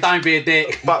 And just don't be a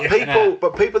dick. But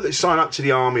people that sign up to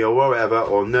the army or whatever,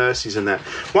 or nurses and that,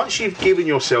 once you've given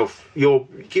yourself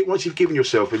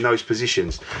in those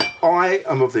positions, I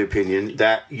am of the opinion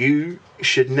that you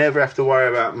should never have to worry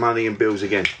about money and bills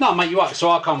again. No, mate, you're right.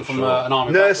 So I come from an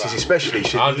army nurses, background. especially,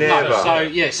 should never.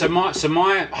 No, so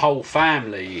my whole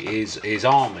family is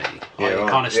army. It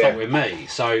kind of stopped with me.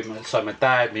 So my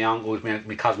dad, my uncles,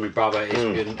 my cousin, my brother,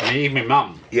 and even my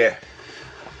mum. Yeah.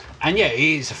 And yeah,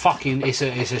 it's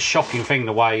a shocking thing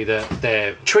the way that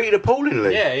they're treated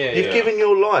appallingly. You've given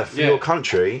your life for your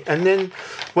country, and then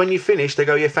when you finish, they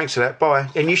go, "Yeah, thanks for that, bye."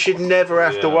 And you should never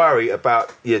have to worry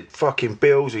about your fucking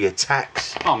bills or your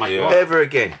tax ever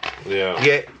again. Yeah.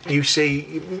 Yet you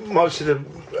see most of the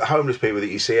homeless people that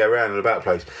you see around and about the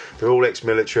place, they're all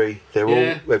ex-military.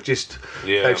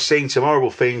 They've seen some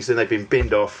horrible things, then they've been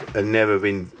binned off and never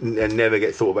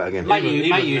get thought about again.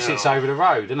 Mate, sits over the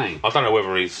road, doesn't he? I don't know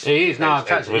whether he's. He is now.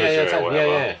 Yeah.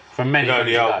 For many years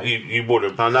ago. You would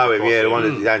have. I know him. Yeah, the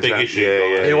one that big issue.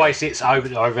 Yeah. He always sits over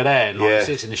there, and he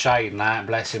sits in the shade and that. And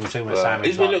bless him, too much sandwich.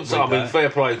 He's been looked at. I mean, fair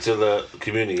play to the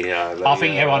community here. I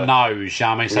think everyone knows.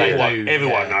 I mean,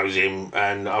 everyone knows him,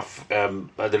 and I've had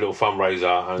a little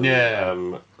fundraiser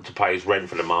and to pay his rent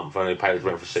for the month, and he paid his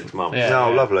rent for 6 months.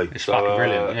 Lovely. It's fucking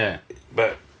brilliant. Yeah,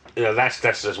 but. That's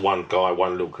just one guy,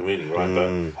 one little community, right?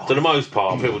 But for the most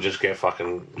part, people just get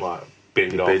fucking like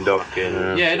binned off. It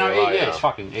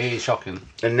is shocking.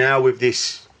 And now with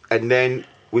this, and then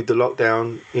with the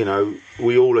lockdown,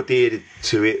 we all adhered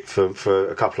to it for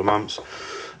a couple of months,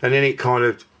 and then it kind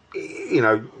of,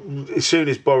 as soon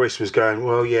as Boris was going,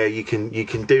 well, yeah, you can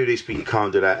do this, but you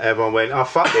can't do that. Everyone went, "Oh,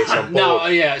 fuck this! I'm bored.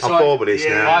 I'm bored with this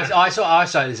now." I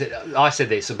said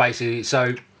this. So basically,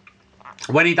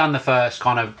 when he done the first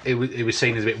kind of, it was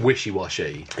seen as a bit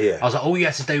wishy-washy. Yeah. I was like, all you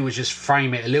had to do was just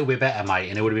frame it a little bit better, mate,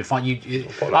 and it would have been fine. It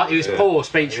was poor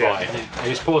speech writing. It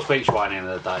was poor speech writing at the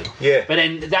end of the day. Yeah. But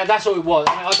then that's all it was.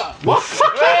 I was like, what?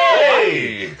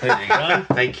 Hey! There you go.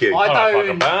 Thank you. I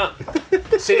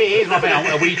don't. See, here's my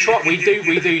thing.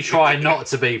 We do try not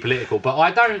to be political, but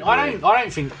I don't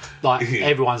think like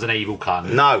everyone's an evil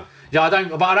cunt. No. Yeah, I don't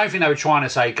think they were trying to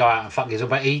say go out and fuck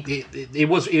yourself. But it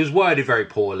was worded very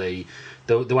poorly.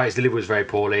 The way it's delivered was very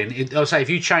poorly. And I'll say if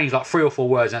you change like 3 or 4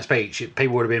 words in that speech,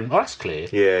 people would have been, "Oh, that's clear."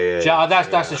 Yeah.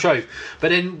 That's the truth.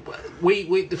 But then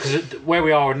we because where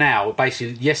we are now,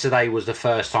 basically yesterday was the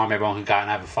first time everyone could go out and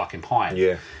have a fucking pint.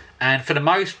 Yeah. And for the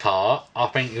most part, I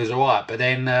think it was alright. But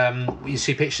then you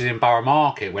see pictures in Borough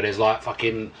Market where there's like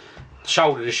fucking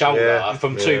shoulder to shoulder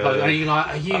from two places, and you're like,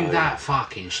 "Are you that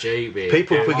fucking stupid?"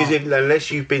 People, because unless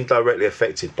you've been directly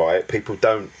affected by it, people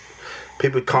can't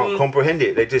comprehend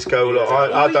it. They just go, "Look,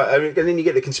 I don't." And then you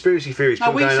get the conspiracy theories.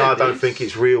 People going, "I don't think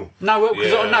it's real." No,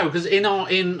 because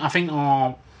I think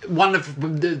one of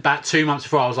about 2 months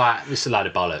before, I was like, "This is a load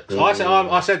of bollocks."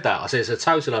 I said that. I said it's a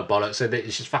total load of bollocks. I said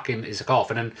it's just fucking, it's a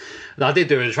cough. And then I did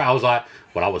do it. I was like,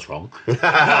 "Well, I was wrong."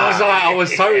 I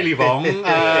was totally wrong.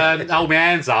 Hold my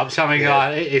hands up, showing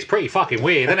it's pretty fucking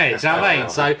weird, isn't it? Do you know what I mean?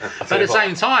 So, but at the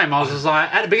same time, I was just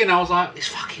like, at the beginning, I was like, "It's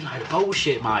fucking load of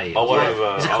bullshit, mate."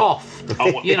 It's a cough. I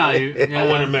went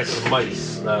and met some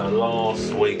mates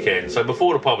last weekend. So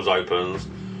before the pub was opened,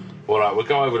 we'd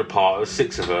go over the park. There's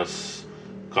 6 of us.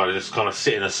 Kind of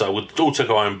sitting so we all took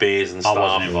our own beers and stuff. I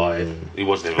wasn't invited. He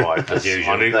wasn't invited as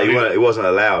usual. He wasn't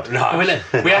allowed. No,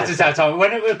 we had to have time.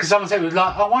 Because someone said,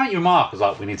 like, "Oh, why aren't you and Mark?" I was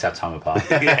like, "We need to have time apart."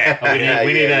 We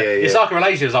need. It's like a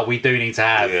relationship. Like we do need to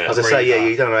have. As I say,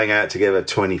 you don't hang out together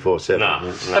 24/7.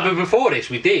 No. But before this,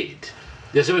 we did.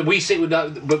 So we sit with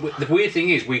the weird thing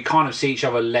is we kind of see each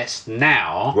other less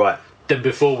now. Right. Than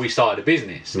before we started the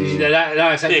business. Because you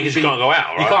can't go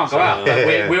out, right? You can't go out.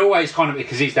 We're always kind of,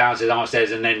 because he's downstairs, I'm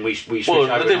upstairs, and then we switch over.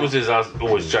 The difference is, I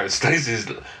always joke, Stacey's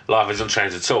life hasn't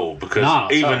changed at all,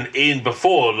 because even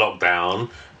before lockdown,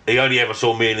 he only ever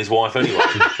saw me and his wife anyway.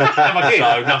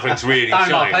 So nothing's really changed.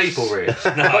 Don't like people, really.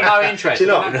 Got no interest. Do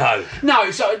you not? No,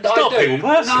 so I not do. People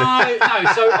person.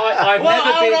 No, so I've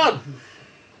never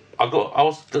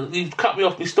been... You cut me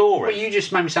off my story. Well, you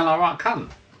just made me sound like a right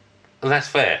cunt. Well, that's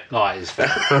fair. No, it is fair.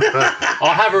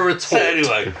 I'll have a retort. So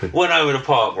anyway, went over the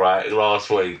park last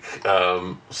week.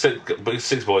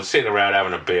 6 boys sitting around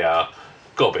having a beer.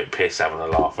 got a bit pissed having a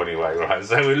laugh anyway, right?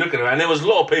 So we're looking around, and there was a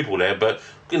lot of people there, but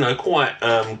quite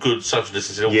good social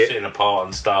distancing, all sitting apart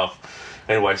and stuff.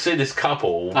 Anyway, see this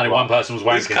couple. Only one person was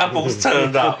wanking. These couples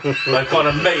turned up. They kind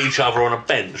of met each other on a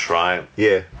bench, right?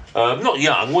 Yeah. Not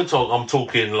young. I'm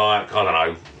talking like, I don't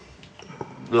know,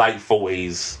 late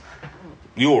 40s.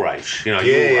 Your age, your age.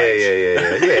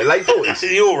 Yeah, late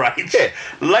 40s. Your age. Yeah.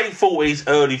 Late 40s,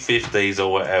 early 50s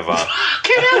or whatever.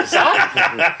 Get out, son.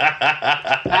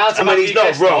 I mean, he's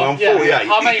not wrong, I'm 48. Yeah.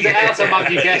 I mean, but out of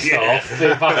monkey guest off,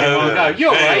 the fucking one go.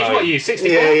 Your age, what are you,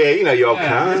 64? Yeah, you old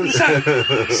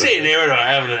cunt. Sitting here and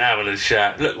having a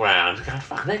chat, look round, go,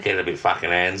 fuck, they're getting a bit fucking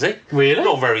handsy. Really?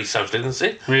 Not very social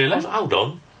distancing. Really? I was like, hold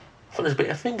on. I thought there's a bit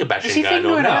of finger bashing Is he going on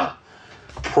fingering there. her?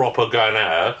 Proper going at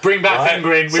her. Bring back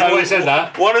fingering. We've always said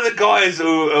that. One of the guys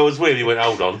who I was with, he went,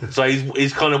 hold on. So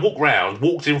he's kind of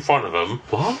walked in front of them,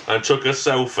 and took a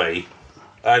selfie.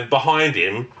 And behind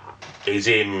him is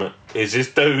this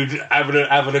dude having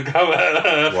a go at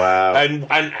her. Wow. And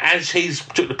as he's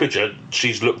took the picture,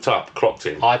 she's looked up, clocked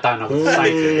him. I don't know what to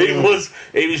say to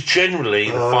it was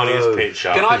generally the funniest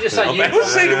picture Can I just say, I've ever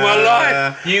seen in my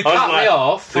life. You cut me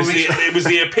off. It was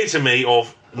the epitome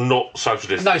of not social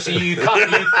distancing. No, so you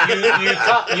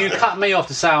cut me off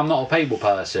to say I'm not a people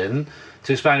person,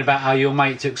 to explain about how your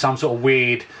mate took some sort of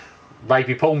weird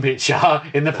rapey porn picture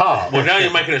in the park. Well, now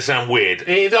you're making it sound weird.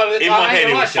 In my my head,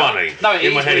 it was funny. No, it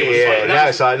is weird.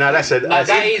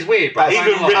 That is weird. But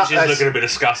even Rich is looking a bit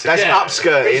disgusting. That's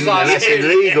upskirting, and that's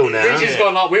illegal now. Rich has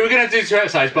gone like, we were going to do 2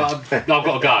 episodes, but I've got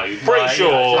to go. Pretty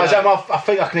sure. I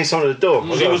think I can hear someone at the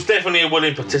door. She was definitely a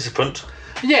willing participant.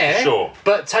 Yeah, sure.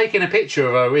 But taking a picture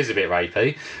of her is a bit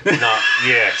rapey. No,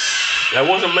 yes. That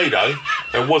wasn't me, though.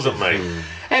 It wasn't me.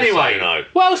 Anyway, so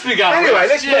what else we got? Anyway,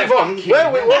 let's move on.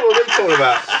 What were we talking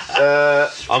about?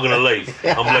 I'm going to leave.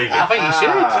 I'm leaving. I think you should.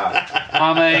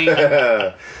 I mean,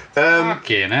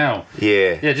 fucking hell.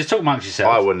 Yeah. Yeah, just talk amongst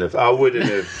yourself. I wouldn't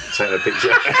have taken a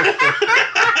picture.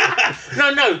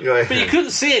 No, but you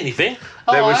couldn't see anything.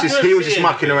 He was just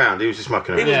mucking around. He was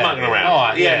mucking around. All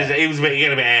right, he was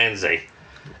getting a bit handsy.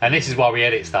 And this is why we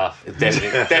edit stuff.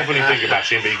 Definitely finger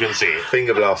bashing, but you couldn't see it.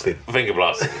 Finger blasting. Bring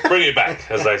it back,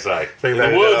 as they say. Bring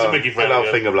the words of Mickey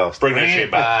Flanagan. Finger blast. Bring that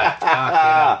shit back.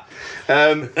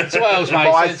 So what else,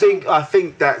 mate? But I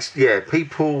think that's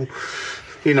people.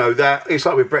 That it's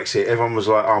like with Brexit. Everyone was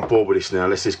like, "I'm bored with this now.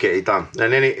 Let's just get it done."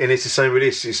 And then it's the same with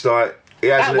this. It's like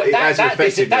it hasn't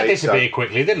affected me. That disappeared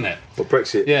quickly, didn't it? Well,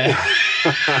 Brexit. Yeah.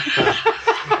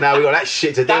 Now we got that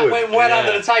shit to do that with. That went well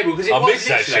under the table because it was missed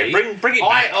that shit. Bring it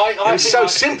back. It was so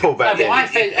simple back then.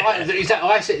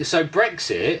 I said so.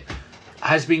 Brexit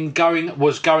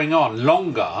was going on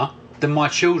longer than my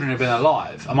children have been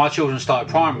alive, and my children started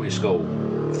primary school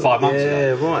 5 months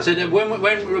ago. Yeah, right. So then when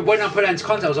I put it into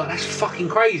context, I was like, that's fucking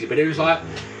crazy. But it was like,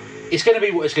 it's going to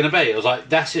be what it's going to be. I was like,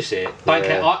 that's just it. Don't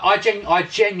care. I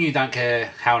genuinely don't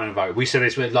care how I'm going to vote. We said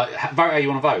this with vote how you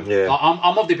want to vote. Yeah.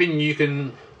 I'm of the opinion you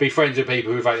can be friends with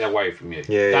people who vote away from you.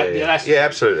 Yeah,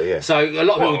 absolutely. Yeah. So a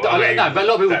lot of people, but a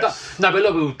lot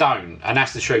of people don't, and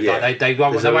that's the truth. Yeah. Like they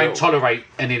won't tolerate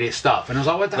any of this stuff. And I was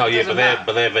like, well,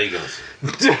 but they're vegans.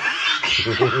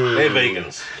 They're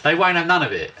vegans. They won't have none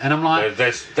of it. And I'm like,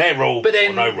 there's their rule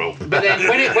or no rule. But then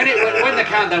when the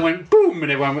countdown went boom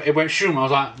and it went shoom, I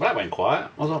was like, well, that went quiet.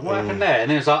 I was like, what happened there?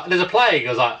 And then it's like, there's a plague. I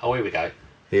was like, oh, here we go.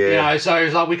 Yeah. So it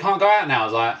was like, we can't go out now. I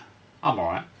was like, I'm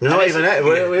alright. Not even that.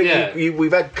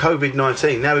 We've had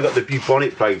COVID-19. Now we've got the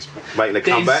bubonic plagues making a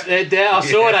comeback. I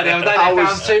saw that the other day. They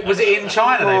found two. Was it in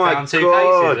China? They found 2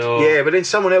 cases. Or? Yeah, but then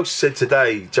someone else said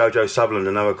today, Jojo Sutherland,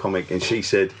 another comic, and she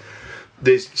said,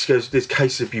 there's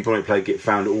cases of bubonic plague get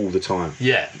found all the time.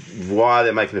 Yeah. Why are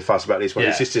they making a fuss about this one?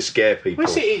 It's just to scare people.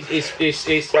 Well,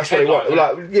 it's that's what they want.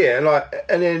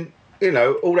 And then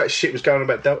all that shit was going on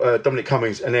about Dominic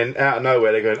Cummings, and then out of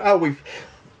nowhere they're going,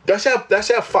 That's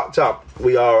how fucked up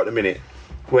we are at the minute.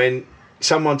 When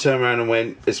someone turned around and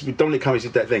went, Dominic Cummings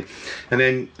did that thing, and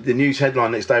then the news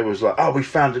headline next day was like, we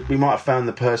might have found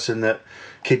the person that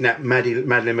kidnapped Madeleine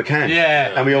McCann.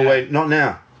 Yeah. And we all went, not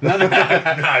now. No. We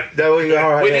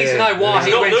need to know why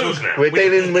he went to. We're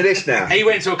dealing with this now. He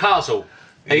went to a castle.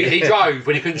 He drove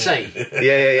when he couldn't see.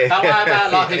 Yeah. How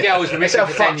about like a girl who's been missing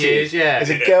for 10 years? Yeah.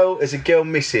 There's a girl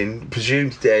missing,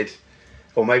 presumed dead.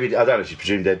 Or maybe, I don't know if she's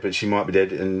presumed dead, but she might be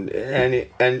dead. And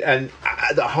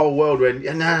the whole world went,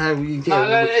 listen, we ain't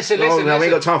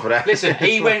got time for that. Listen,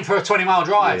 he went for a 20-mile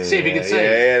drive to see if he could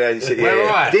see. We're all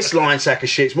right. This line sack of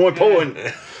shit's more important.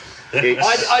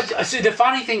 I see, the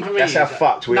funny thing for me that's how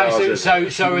fucked we are as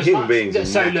human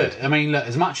beings. So look,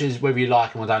 as much as whether you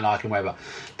like him or don't like him, whatever,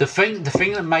 the thing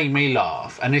that made me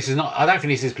laugh, and this is not, I don't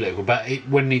think this is political, but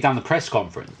when he done the press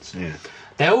conference,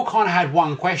 they all kind of had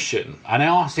one question, and they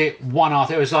asked it one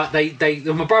after. It was like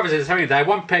my brothers were telling me they had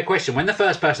one pair question. When the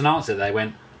first person answered, they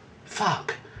went,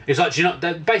 "Fuck." It's like, do you know?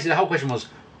 Basically, the whole question was,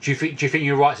 "Do you think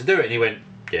you're right to do it?" And he went,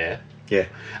 "Yeah." Yeah.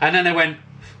 And then they went,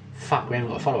 "Fuck, we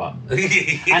haven't got a follow up." And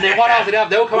then one after the other,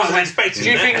 they all come up and went, "Do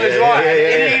you think it was right?"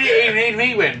 And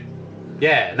he went,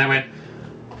 "Yeah." And they went,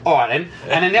 "All right then."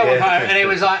 And then the other one came up, and it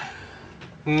was like,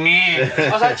 "Meh."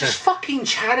 I was like, just fucking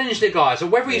challenge the guy. So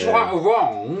whether he's right or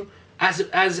wrong, as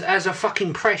a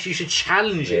fucking press, you should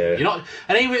challenge him. You're not.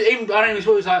 And he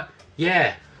was like,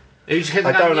 "Yeah." He was just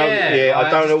I don't know. I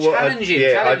don't know what. Challenge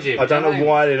him. I don't know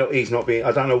why he's not being.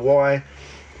 I don't know why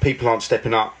people aren't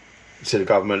stepping up to the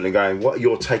government and going, "What?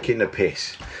 You're taking the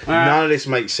piss. None of this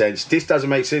makes sense. This doesn't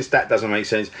make sense. That doesn't make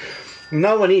sense."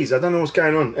 No one is. I don't know what's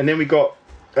going on. And then we got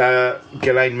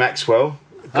Ghislaine Maxwell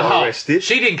got arrested.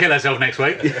 She didn't kill herself next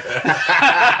week.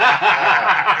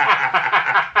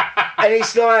 And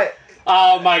it's like,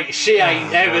 oh mate, she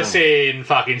ain't ever seen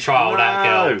fucking trial. That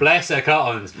girl, bless her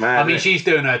cottons. I mean, she's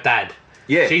doing her dad.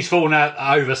 Yeah, she's fallen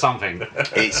over something.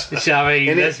 It's. I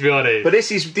mean, let's be honest. But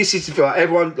this is like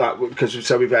everyone, like, because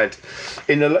so we've had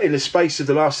in the space of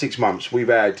the last 6 months we've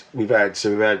had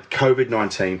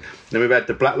COVID-19, then we've had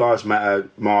the Black Lives Matter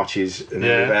marches, and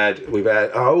then we've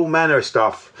had all manner of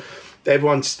stuff.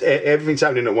 Everything's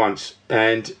happening at once,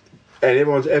 and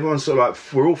everyone's sort of like,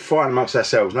 we're all fighting amongst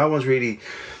ourselves. No one really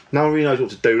knows what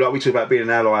to do. Like we talked about being an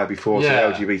ally before to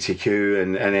LGBTQ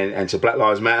and to Black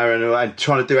Lives Matter and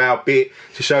trying to do our bit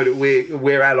to show that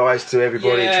we're allies to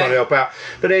everybody and trying to help out.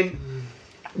 But then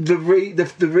the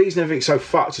reason everything's so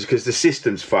fucked is because the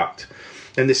system's fucked,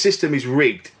 and the system is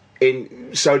rigged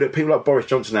so that people like Boris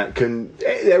Johnson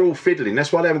they're all fiddling.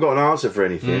 That's why they haven't got an answer for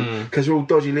anything, because they're all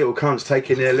dodgy little cunts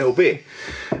taking their little bit.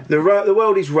 The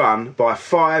world is run by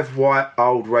 5 white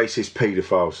old racist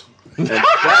paedophiles.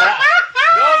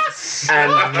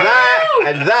 And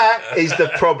that is the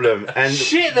problem. And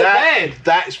shit the bed.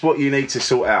 That's what you need to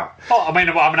sort out. Oh, I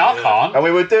can't. And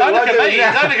we were doing. Don't look at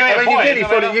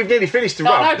me. You've nearly finished the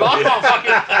run. No, but I can't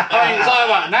fucking. I mean, it's like,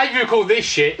 right, now you call this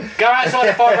shit. Go outside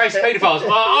the 5 racist paedophiles.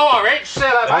 Oh, Rich, say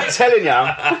that. I'm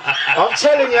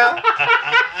telling you.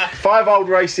 5 old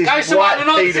racist white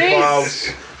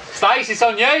paedophiles. Stace, it's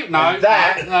on you. No, and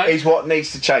that is what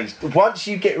needs to change. Once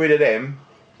you get rid of them,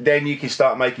 then you can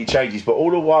start making changes. But all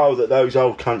the while that those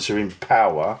old cunts are in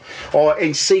power, or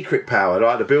in secret power,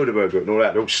 like the Bilderberg Group and all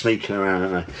that, they're all sneaking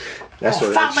around, aren't they? That's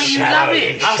what fuck me, you love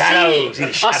it.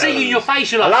 I see you in your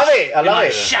face. You're like, I love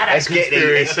it. Let's get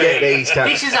these.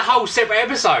 This is a whole separate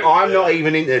episode. I'm not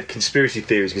even into conspiracy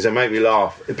theories because they make me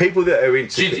laugh. People that are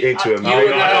into them.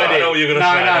 I know what you're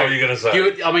going to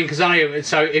say. I mean, because I know.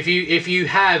 So if you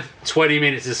have 20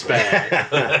 minutes to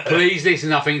spare, please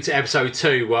listen. I think to episode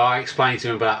 2 where I explain to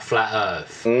him about flat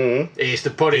Earth. It's the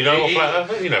product. You know what flat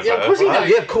Earth is? You know flat Earth.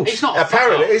 Yeah, of course. It's not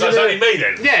apparently. That's only me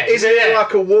then. Yeah. Isn't it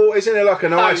like a wall? Isn't it like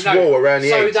an ice wall around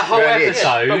the edge? So the whole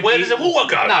episode. But where does the water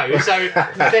go? No. So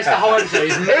there's the whole episode.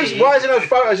 Is me. Why is there no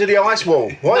photos of the ice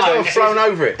wall? Why is no one flown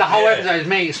over it? The whole episode is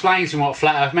me explaining to him what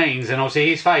flat Earth means, and obviously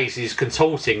his face is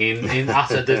contorting in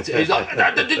utter. He's like,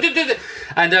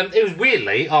 and it was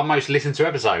weirdly our most listened to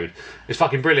episode. It's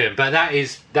fucking brilliant. But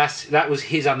that was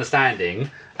his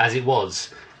understanding as it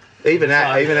was. Even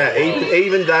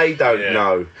they don't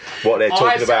know what they're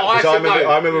talking about. Because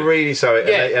I remember reading something,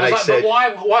 and they said,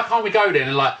 "But why can't we go there?"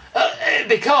 And like,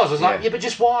 because I was like, "Yeah, but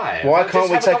just why? Why can't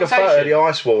we take a photo of the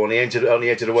ice wall on the edge of the world?"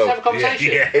 Just have a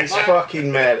conversation. It's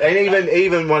fucking mad. And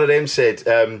even one of them said,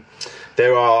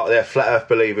 there are flat Earth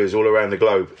believers all around the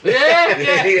globe. Yeah.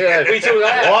 We talk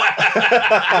about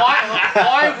that.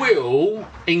 I will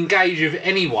engage with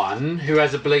anyone who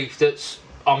has a belief that's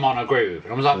I might agree with.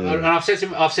 And I was like, and I've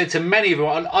said to many of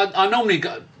them, I normally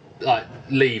go, like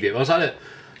leave it. I was like, look,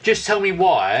 just tell me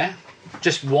why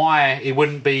it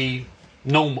wouldn't be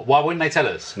normal. Why wouldn't they tell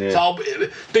us? Yeah. So I'll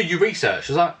do your research.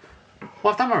 I was like,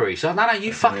 well, I've done my research. No,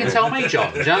 you fucking tell me,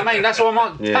 John. Do you know what I mean? That's what I'm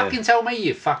like. Yeah. Fucking tell me,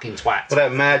 you fucking twat. Well,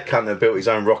 that mad cunt that built his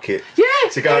own rocket. Yeah.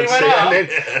 To go and see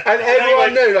it. And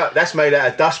everyone knew, like, that's made out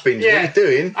of dustbins. Yeah. What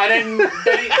are you doing? And then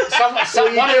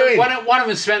one of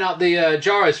them spent up the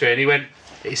gyrosphere and he went,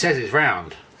 it says it's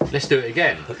round. Let's do it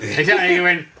again. Exactly. He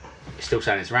went, it's still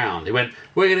saying it's round. He went,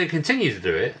 we're going to continue to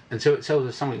do it until it tells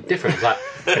us something different. It's like,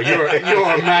 well, you're a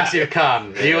massive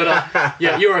cunt.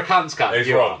 You're a cunt's cunt.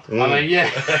 He's wrong. I mean, yeah.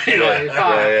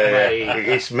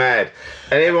 It's mad.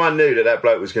 And everyone knew that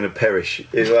bloke was going to perish.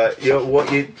 It's like,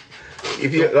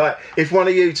 if one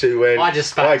of you two went, I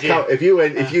just spat you.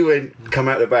 If you went, come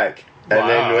out the back. And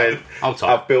then went,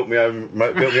 I've built my own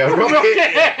rocket.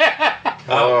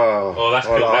 That's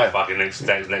that fucking next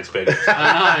bit.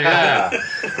 I know, yeah.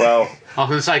 Well, I was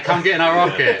going to say, come get in our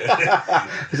rocket.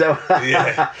 Is that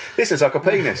Yeah. This is like a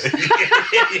penis.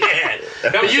 Yeah.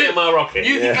 Come sit in my rocket.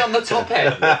 You can get on the top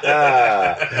end.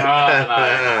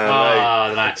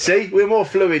 No. See, we're more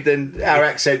fluid than our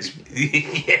accents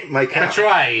make out.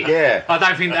 Portray. Yeah. I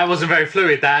don't think that wasn't very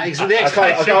fluid, that. The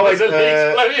expression can't was the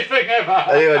wait, least fluid thing ever.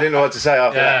 I didn't know what to say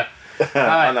after Yeah.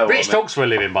 I know what Rich I meant. talks for a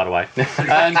living, by the way.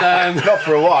 And Not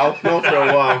for a while.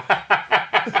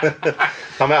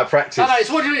 I'm out of practice. no, it's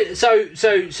what do we,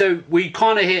 so we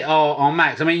kind of hit our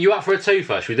max. I mean, you up for a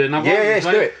twofer? Should we do another one? Yeah, let's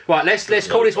do it. Right, let's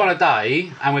call this one a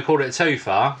day, and we call it a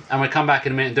twofer, and we'll come back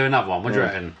in a minute and do another one. What do you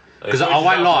reckon? Because I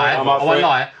won't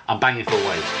lie, I'm banging for a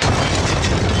week.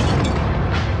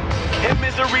 In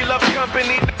misery loves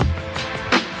company.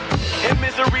 In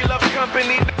misery loves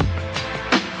company.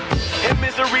 In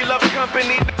misery loves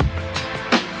company.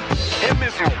 In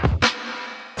misery.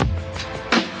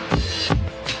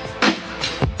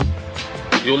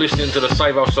 You're listening to the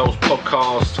Save Our Souls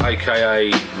podcast, aka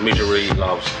Misery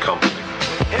Loves Company.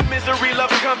 In misery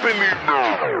loves company.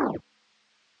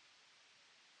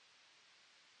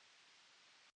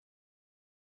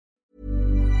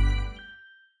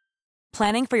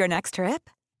 Planning for your next trip?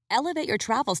 Elevate your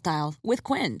travel style with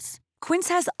Quince. Quince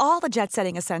has all the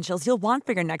jet-setting essentials you'll want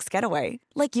for your next getaway,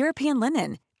 like European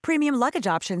linen, premium luggage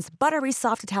options, buttery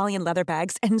soft Italian leather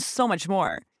bags, and so much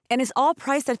more. And is all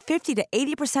priced at 50 to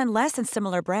 80% less than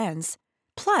similar brands.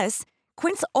 Plus,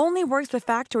 Quince only works with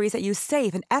factories that use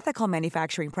safe and ethical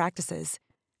manufacturing practices.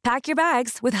 Pack your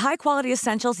bags with high-quality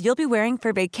essentials you'll be wearing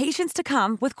for vacations to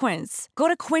come with Quince. Go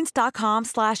to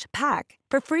quince.com/pack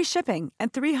for free shipping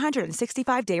and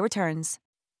 365-day returns.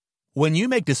 When you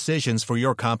make decisions for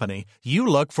your company, you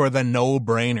look for the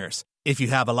no-brainers. If you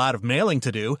have a lot of mailing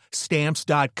to do,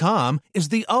 Stamps.com is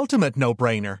the ultimate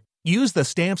no-brainer. Use the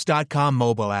Stamps.com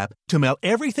mobile app to mail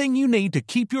everything you need to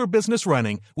keep your business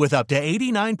running with up to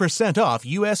 89% off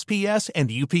USPS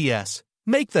and UPS.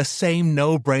 Make the same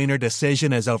no-brainer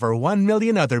decision as over 1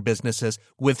 million other businesses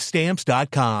with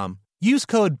Stamps.com. Use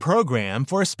code PROGRAM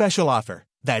for a special offer.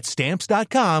 That's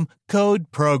Stamps.com,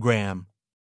 code PROGRAM.